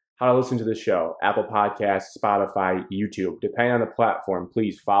have, how to listen to the show, Apple Podcasts, Spotify, YouTube. Depending on the platform,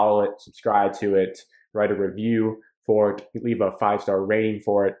 please follow it, subscribe to it, write a review for it, leave a 5-star rating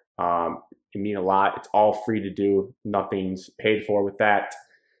for it. It means a lot. It's all free to do. Nothing's paid for with that.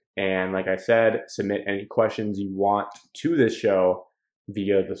 And like I said, submit any questions you want to this show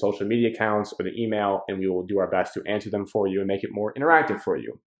via the social media accounts or the email, and we will do our best to answer them for you and make it more interactive for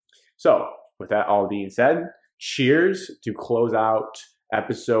you. So with that all being said, cheers to close out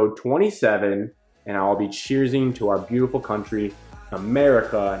episode 27, and I'll be cheersing to our beautiful country,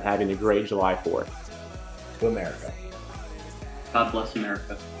 America, and having a great July 4th. To America. God bless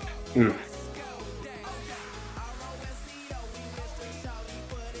America. Mm.